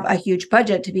they have a huge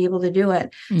budget to be able to do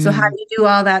it. So how do you do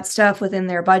all that stuff within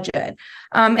their budget?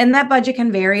 And that budget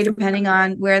can vary depending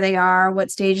on where they are,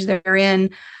 what stage they're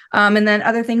in. And then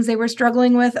other things they were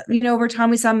struggling with, over time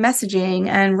we saw messaging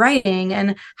and writing,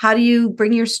 and how do you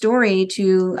bring your story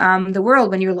to the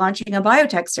world when you're launching a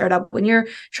biotech startup, when you're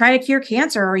trying to cure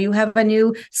cancer, or you have a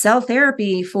new cell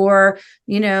therapy for,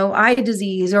 eye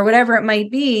disease or whatever it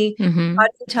might be. How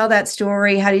do you tell that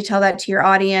story? How do you tell that to your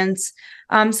audience?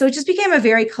 So it just became a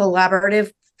very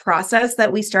collaborative process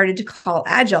that we started to call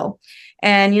Agile.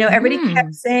 And, everybody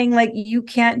kept saying, like, you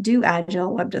can't do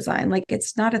Agile web design. Like,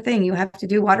 it's not a thing. You have to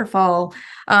do waterfall.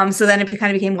 So then it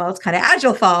kind of became, well, it's kind of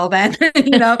Agile fall then,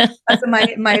 that's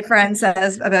what my friend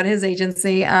says about his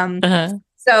agency.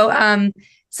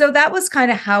 So that was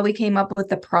kind of how we came up with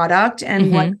the product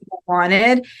and what people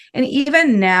wanted. And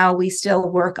even now we still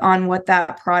work on what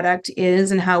that product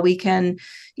is and how we can,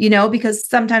 because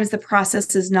sometimes the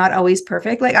process is not always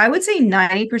perfect. Like I would say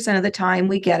 90% of the time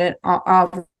we get it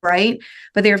all right.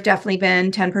 But there have definitely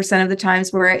been 10% of the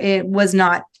times where it was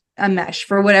not a mesh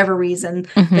for whatever reason.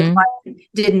 The client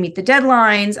didn't meet the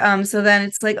deadlines. So then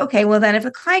it's like, okay, well then if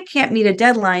a client can't meet a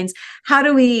deadlines, how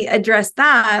do we address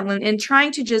that and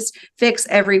trying to just fix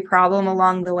every problem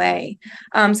along the way?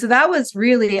 So that was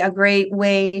really a great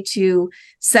way to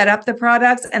set up the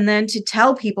products and then to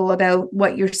tell people about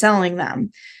what you're selling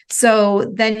them.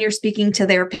 So then you're speaking to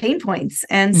their pain points.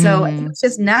 And so it's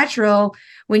just natural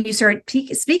when you start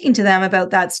speaking to them about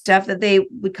that stuff that they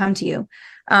would come to you.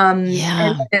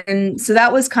 And so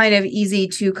that was kind of easy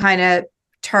to kind of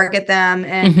target them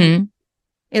and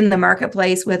in the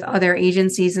marketplace with other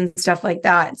agencies and stuff like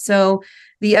that. So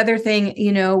the other thing,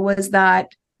 was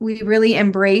that we really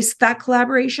embraced that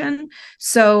collaboration.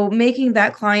 So making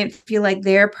that client feel like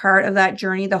they're part of that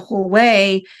journey the whole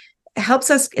way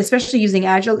helps us, especially using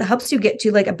Agile, it helps you get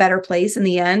to like a better place in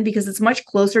the end because it's much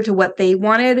closer to what they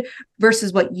wanted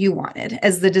versus what you wanted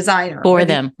as the designer. For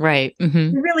them, right.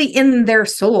 Really in their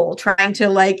soul, trying to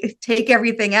like take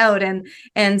everything out.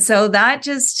 And so that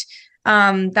just,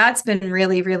 that's been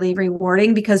really, really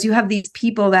rewarding because you have these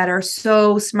people that are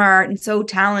so smart and so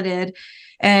talented.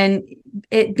 And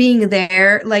it being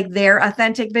their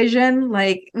authentic vision,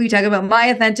 like we talk about my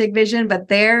authentic vision, but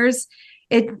theirs,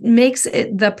 it makes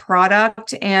it the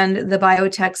product and the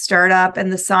biotech startup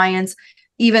and the science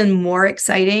even more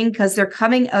exciting because they're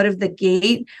coming out of the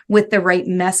gate with the right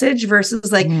message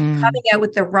versus like coming out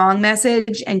with the wrong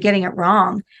message and getting it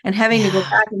wrong and having to go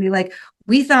back and be like,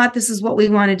 we thought this is what we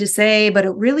wanted to say, but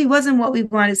it really wasn't what we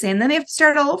wanted to say. And then they have to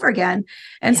start all over again.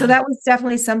 And so that was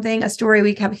definitely a story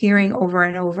we kept hearing over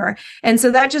and over. And so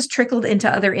that just trickled into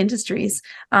other industries.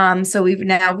 So we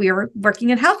were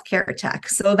working in healthcare tech.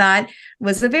 So that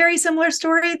was a very similar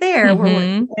story there. We're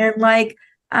working in like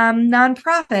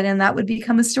nonprofit, and that would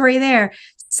become a story there.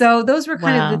 So those were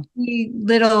kind of the three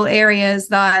little areas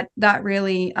that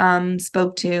really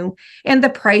spoke to. And the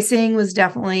pricing was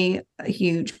definitely a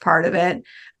huge part of it.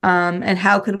 And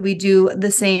how could we do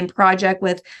the same project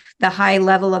with the high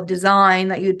level of design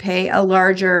that you'd pay a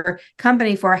larger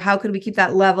company for? How could we keep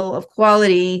that level of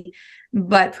quality,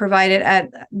 but provide it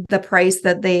at the price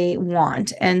that they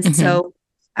want? And so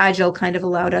Agile kind of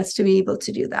allowed us to be able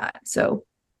to do that. So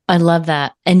I love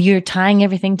that. And you're tying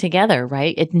everything together,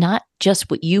 right? It's not just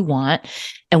what you want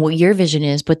and what your vision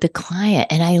is, but the client.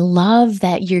 And I love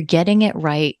that you're getting it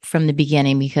right from the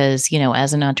beginning because,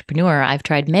 as an entrepreneur, I've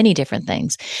tried many different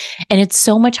things. And it's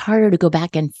so much harder to go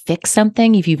back and fix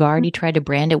something if you've already tried to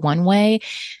brand it one way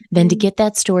than to get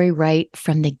that story right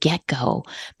from the get-go,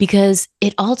 because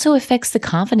it also affects the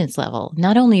confidence level,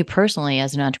 not only personally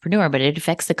as an entrepreneur, but it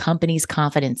affects the company's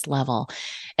confidence level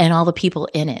and all the people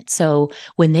in it. So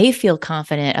when they feel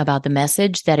confident about the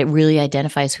message, that it really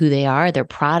identifies who they are, their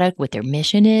product, what their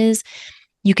mission is,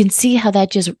 you can see how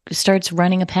that just starts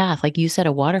running a path. Like you said,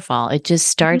 a waterfall. It just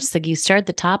starts, like you start at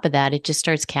the top of that, it just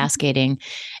starts cascading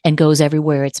and goes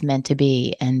everywhere it's meant to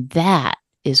be. And that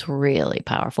is really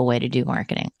powerful way to do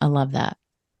marketing. I love that.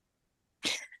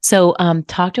 So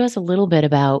talk to us a little bit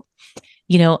about,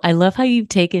 I love how you've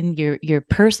taken your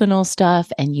personal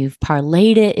stuff and you've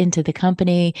parlayed it into the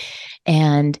company.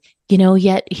 And,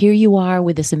 yet here you are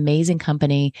with this amazing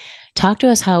company. Talk to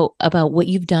us about what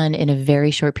you've done in a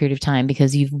very short period of time,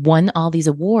 because you've won all these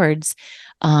awards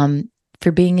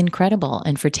for being incredible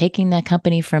and for taking that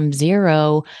company from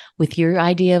zero with your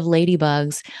idea of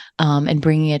ladybugs and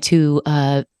bringing it to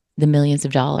the millions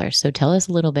of dollars. So tell us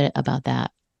a little bit about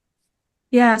that.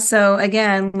 Yeah. So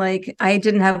again, like I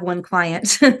didn't have one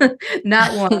client,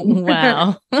 not one.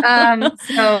 Wow.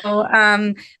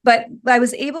 But I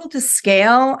was able to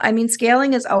scale. I mean,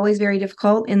 scaling is always very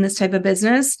difficult in this type of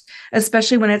business,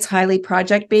 especially when it's highly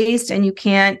project based and you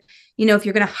can't, if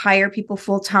you're going to hire people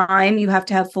full time, you have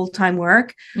to have full time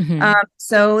work. Mm-hmm.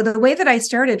 So the way that I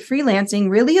started freelancing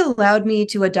really allowed me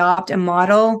to adopt a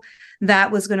model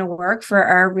that was going to work for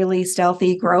our really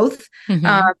stealthy growth.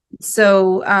 Mm-hmm.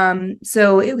 So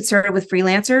it started with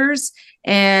freelancers,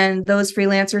 and those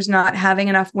freelancers not having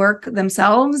enough work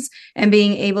themselves and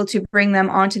being able to bring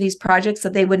them onto these projects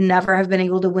that they would never have been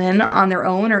able to win on their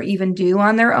own or even do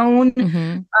on their own.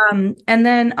 Mm-hmm. And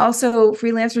then also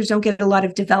freelancers don't get a lot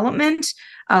of development,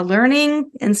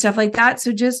 learning and stuff like that.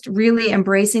 So just really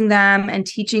embracing them and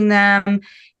teaching them.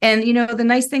 And, the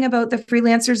nice thing about the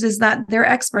freelancers is that they're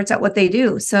experts at what they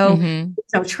do. So Mm-hmm.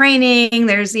 no training,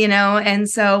 there's, and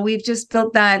so we've just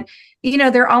built that,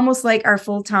 they're almost like our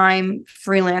full-time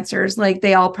freelancers. Like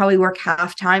they all probably work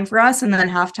half time for us and then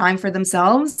half time for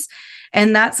themselves.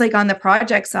 And that's like on the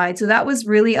project side. So that was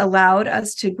really allowed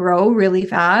us to grow really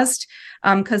fast.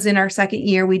 Because in our second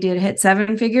year, we did hit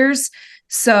 7 figures.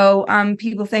 So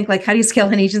people think like, how do you scale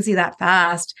an agency that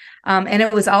fast? And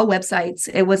it was all websites.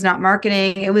 It was not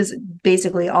marketing. It was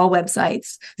basically all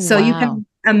websites. So you can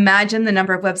imagine the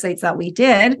number of websites that we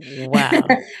did. Wow.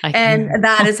 And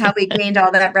that is how we gained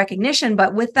all that recognition.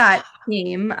 But with that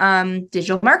came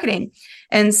digital marketing.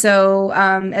 And so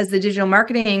as the digital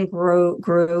marketing grew,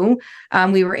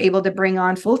 we were able to bring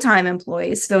on full-time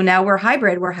employees. So now we're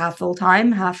hybrid. We're half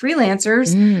full-time, half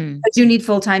freelancers, but you need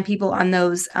full-time people on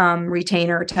those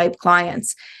retainer type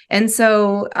clients. And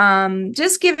so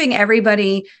just giving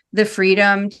everybody the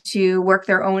freedom to work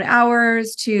their own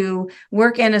hours, to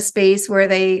work in a space where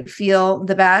they feel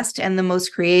the best and the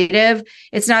most creative.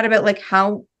 It's not about like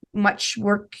how much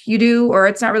work you do, or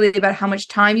it's not really about how much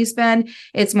time you spend.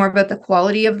 It's more about the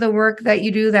quality of the work that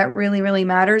you do that really, really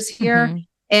matters here. Mm-hmm.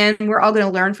 And we're all going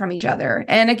to learn from each other.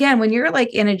 And again, when you're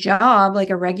like in a job, like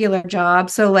a regular job,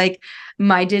 so like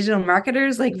my digital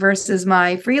marketers, like versus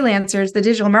my freelancers, the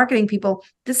digital marketing people,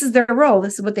 this is their role.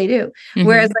 This is what they do. Mm-hmm.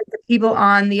 Whereas like the people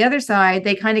on the other side,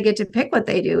 they kind of get to pick what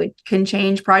they do. It can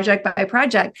change project by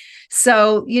project.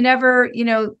 So you never,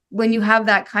 when you have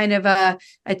that kind of a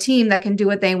team that can do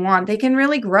what they want, they can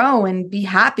really grow and be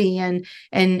happy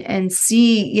and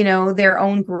see, their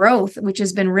own growth, which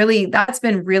has been that's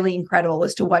been really incredible,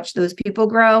 is to watch those people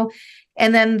grow.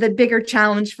 And then the bigger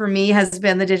challenge for me has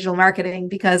been the digital marketing,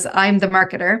 because I'm the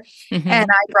marketer and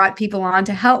I brought people on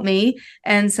to help me.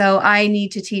 And so I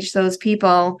need to teach those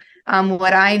people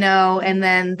what I know, and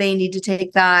then they need to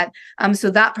take that. So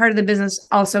that part of the business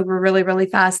also grew really, really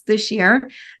fast this year.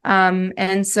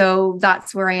 And so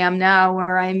that's where I am now,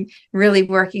 where I'm really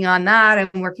working on that.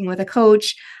 I'm working with a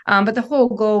coach. But the whole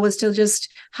goal was to just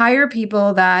hire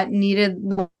people that needed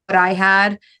what I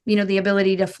had, the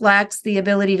ability to flex, the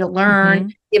ability to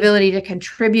learn, the ability to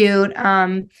contribute,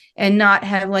 and not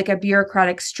have like a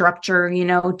bureaucratic structure,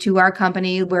 to our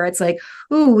company where it's like,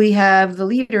 ooh, we have the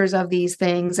leaders of these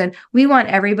things. And we want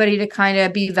everybody to kind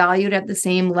of be valued at the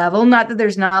same level. Not that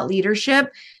there's not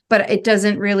leadership, but it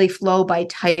doesn't really flow by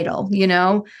title,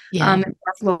 it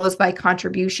flows by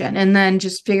contribution. And then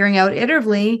just figuring out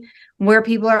iteratively where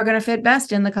people are going to fit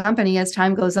best in the company as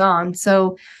time goes on.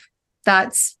 So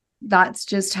that's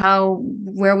just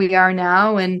where we are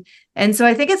now. And And so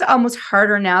I think it's almost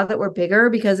harder now that we're bigger,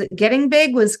 because getting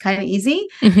big was kind of easy.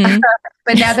 Mm-hmm.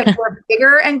 But now that we're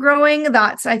bigger and growing,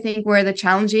 that's, I think, where the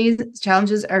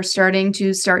challenges are starting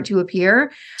to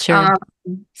appear. Sure.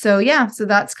 So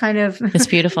that's kind of it's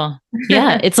beautiful.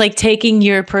 Yeah. It's like taking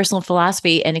your personal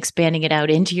philosophy and expanding it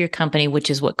out into your company, which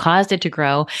is what caused it to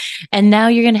grow. And now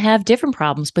you're going to have different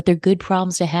problems, but they're good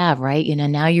problems to have, right?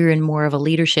 Now you're in more of a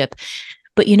leadership.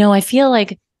 But, I feel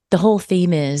like the whole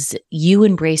theme is you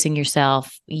embracing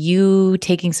yourself, you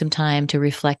taking some time to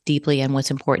reflect deeply on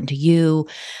what's important to you,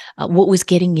 what was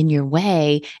getting in your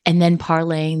way, and then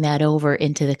parlaying that over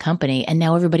into the company. And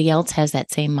now everybody else has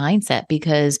that same mindset,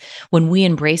 because when we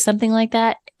embrace something like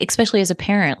that, especially as a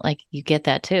parent, like you get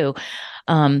that too.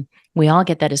 We all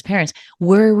get that as parents.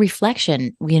 We're a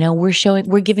reflection,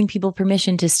 we're giving people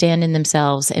permission to stand in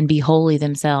themselves and be wholly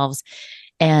themselves.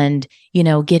 And,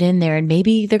 get in there, and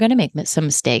maybe they're going to make some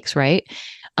mistakes, right?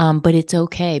 But it's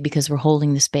okay, because we're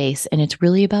holding the space, and it's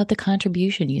really about the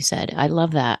contribution. You said, I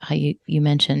love that, how you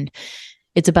mentioned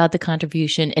it's about the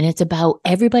contribution, and it's about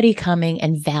everybody coming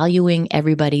and valuing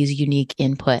everybody's unique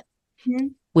input,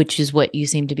 which is what you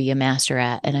seem to be a master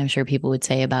at. And I'm sure people would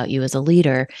say about you as a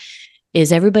leader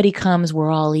is everybody comes,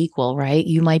 we're all equal, right?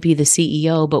 You might be the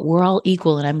CEO, but we're all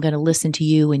equal, and I'm going to listen to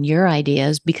you and your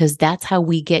ideas, because that's how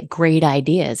we get great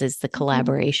ideas, is the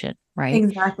collaboration, right?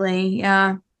 Exactly.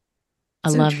 Yeah. I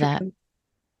love that.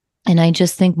 And I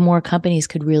just think more companies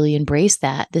could really embrace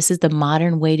that. This is the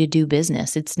modern way to do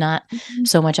business. It's not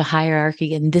so much a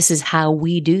hierarchy, and this is how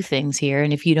we do things here.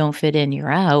 And if you don't fit in,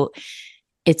 you're out.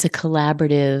 It's a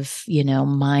collaborative,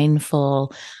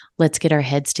 mindful, let's get our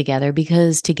heads together,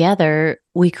 because together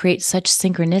we create such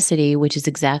synchronicity, which is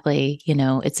exactly,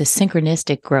 it's a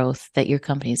synchronistic growth that your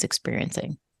company is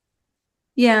experiencing.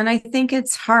 Yeah. And I think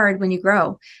it's hard when you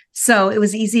grow. So it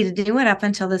was easy to do it up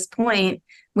until this point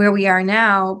where we are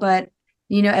now. But,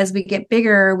 as we get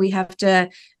bigger, we have to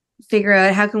figure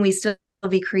out how can we still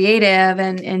be creative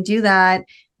and do that,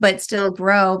 but still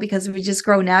grow, because if we just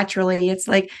grow naturally, it's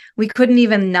like we couldn't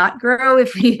even not grow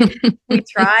if we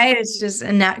tried. It's just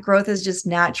growth is just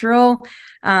natural.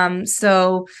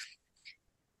 So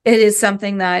it is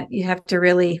something that you have to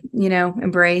really,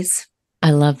 embrace. I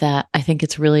love that. I think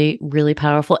it's really, really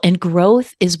powerful. And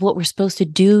growth is what we're supposed to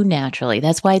do naturally.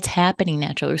 That's why it's happening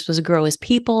naturally. We're supposed to grow as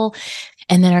people.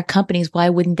 And then our companies, why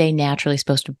wouldn't they naturally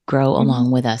supposed to grow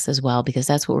along with us as well? Because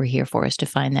that's what we're here for, is to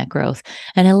find that growth.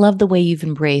 And I love the way you've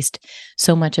embraced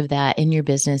so much of that in your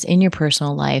business, in your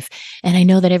personal life. And I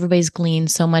know that everybody's gleaned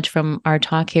so much from our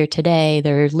talk here today.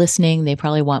 They're listening. They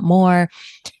probably want more.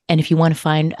 And if you want to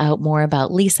find out more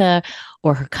about Lisa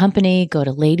or her company, go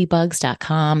to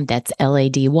ladybugs.com. That's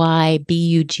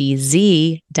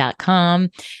LADYBUGZ.com.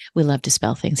 We love to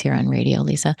spell things here on radio,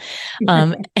 Lisa.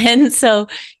 And so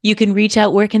you can reach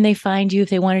out. Where can they find you if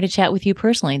they wanted to chat with you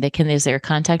personally? Is there a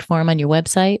contact form on your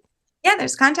website? Yeah,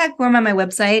 there's a contact form on my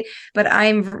website, but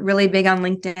I'm really big on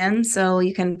LinkedIn, so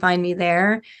you can find me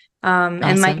there. Awesome.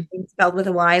 And my name's spelled with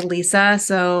a Y, Lisa.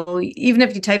 So even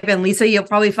if you type in Lisa, you'll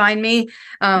probably find me.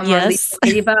 Yes.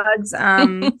 Ladybugs.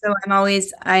 So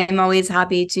I'm always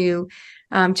happy to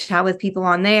chat with people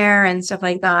on there and stuff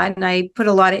like that. And I put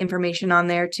a lot of information on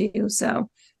there too.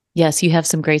 So yes, you have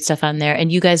some great stuff on there,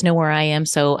 and you guys know where I am.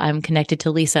 So I'm connected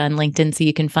to Lisa on LinkedIn, so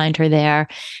you can find her there.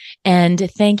 And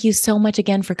thank you so much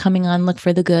again for coming on Look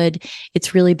for the Good.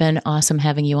 It's really been awesome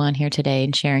having you on here today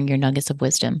and sharing your nuggets of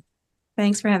wisdom.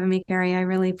 Thanks for having me, Carrie. I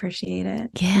really appreciate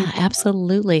it. Yeah,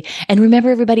 absolutely. And remember,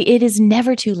 everybody, it is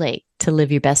never too late to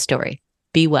live your best story.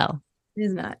 Be well. It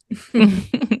is not.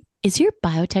 Is your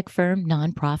biotech firm,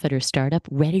 nonprofit, or startup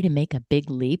ready to make a big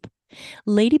leap?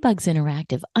 Ladybugs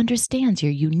Interactive understands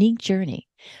your unique journey.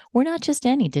 We're not just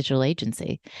any digital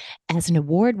agency. As an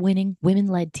award-winning,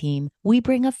 women-led team, we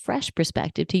bring a fresh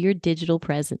perspective to your digital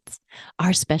presence.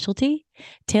 Our specialty?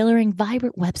 Tailoring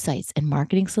vibrant websites and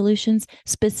marketing solutions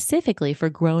specifically for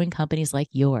growing companies like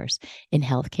yours in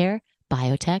healthcare,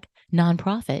 biotech,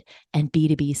 nonprofit, and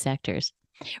B2B sectors.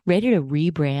 Ready to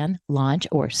rebrand, launch,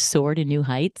 or soar to new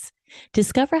heights?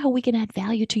 Discover how we can add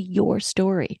value to your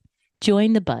story.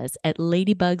 Join the buzz at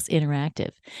Ladybugs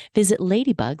Interactive. Visit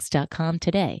ladybugs.com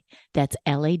today. That's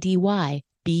LADYBUGZ.com.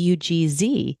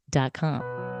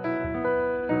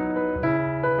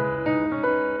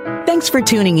 Thanks for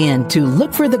tuning in to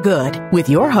Look for the Good with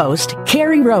your host,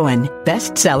 Carrie Rowan,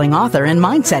 best-selling author and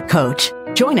mindset coach.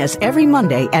 Join us every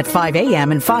Monday at 5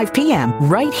 a.m. and 5 p.m.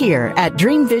 right here at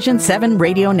Dream Vision 7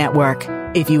 Radio Network.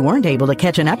 If you weren't able to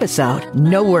catch an episode,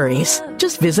 no worries.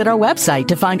 Just visit our website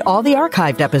to find all the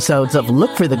archived episodes of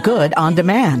Look for the Good on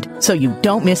demand, so you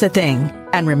don't miss a thing.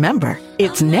 And remember,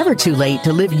 it's never too late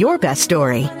to live your best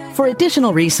story. For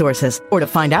additional resources or to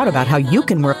find out about how you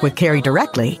can work with Carrie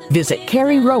directly, visit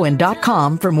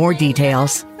CarrieRowan.com for more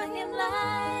details.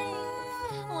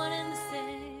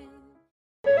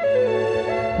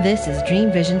 This is Dream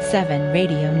Vision 7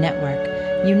 Radio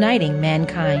Network, uniting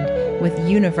mankind with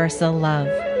universal love.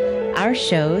 Our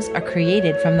shows are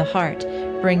created from the heart,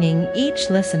 bringing each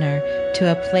listener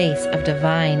to a place of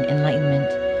divine enlightenment.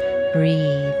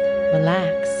 Breathe,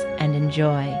 relax, and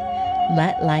enjoy.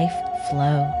 Let life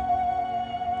flow.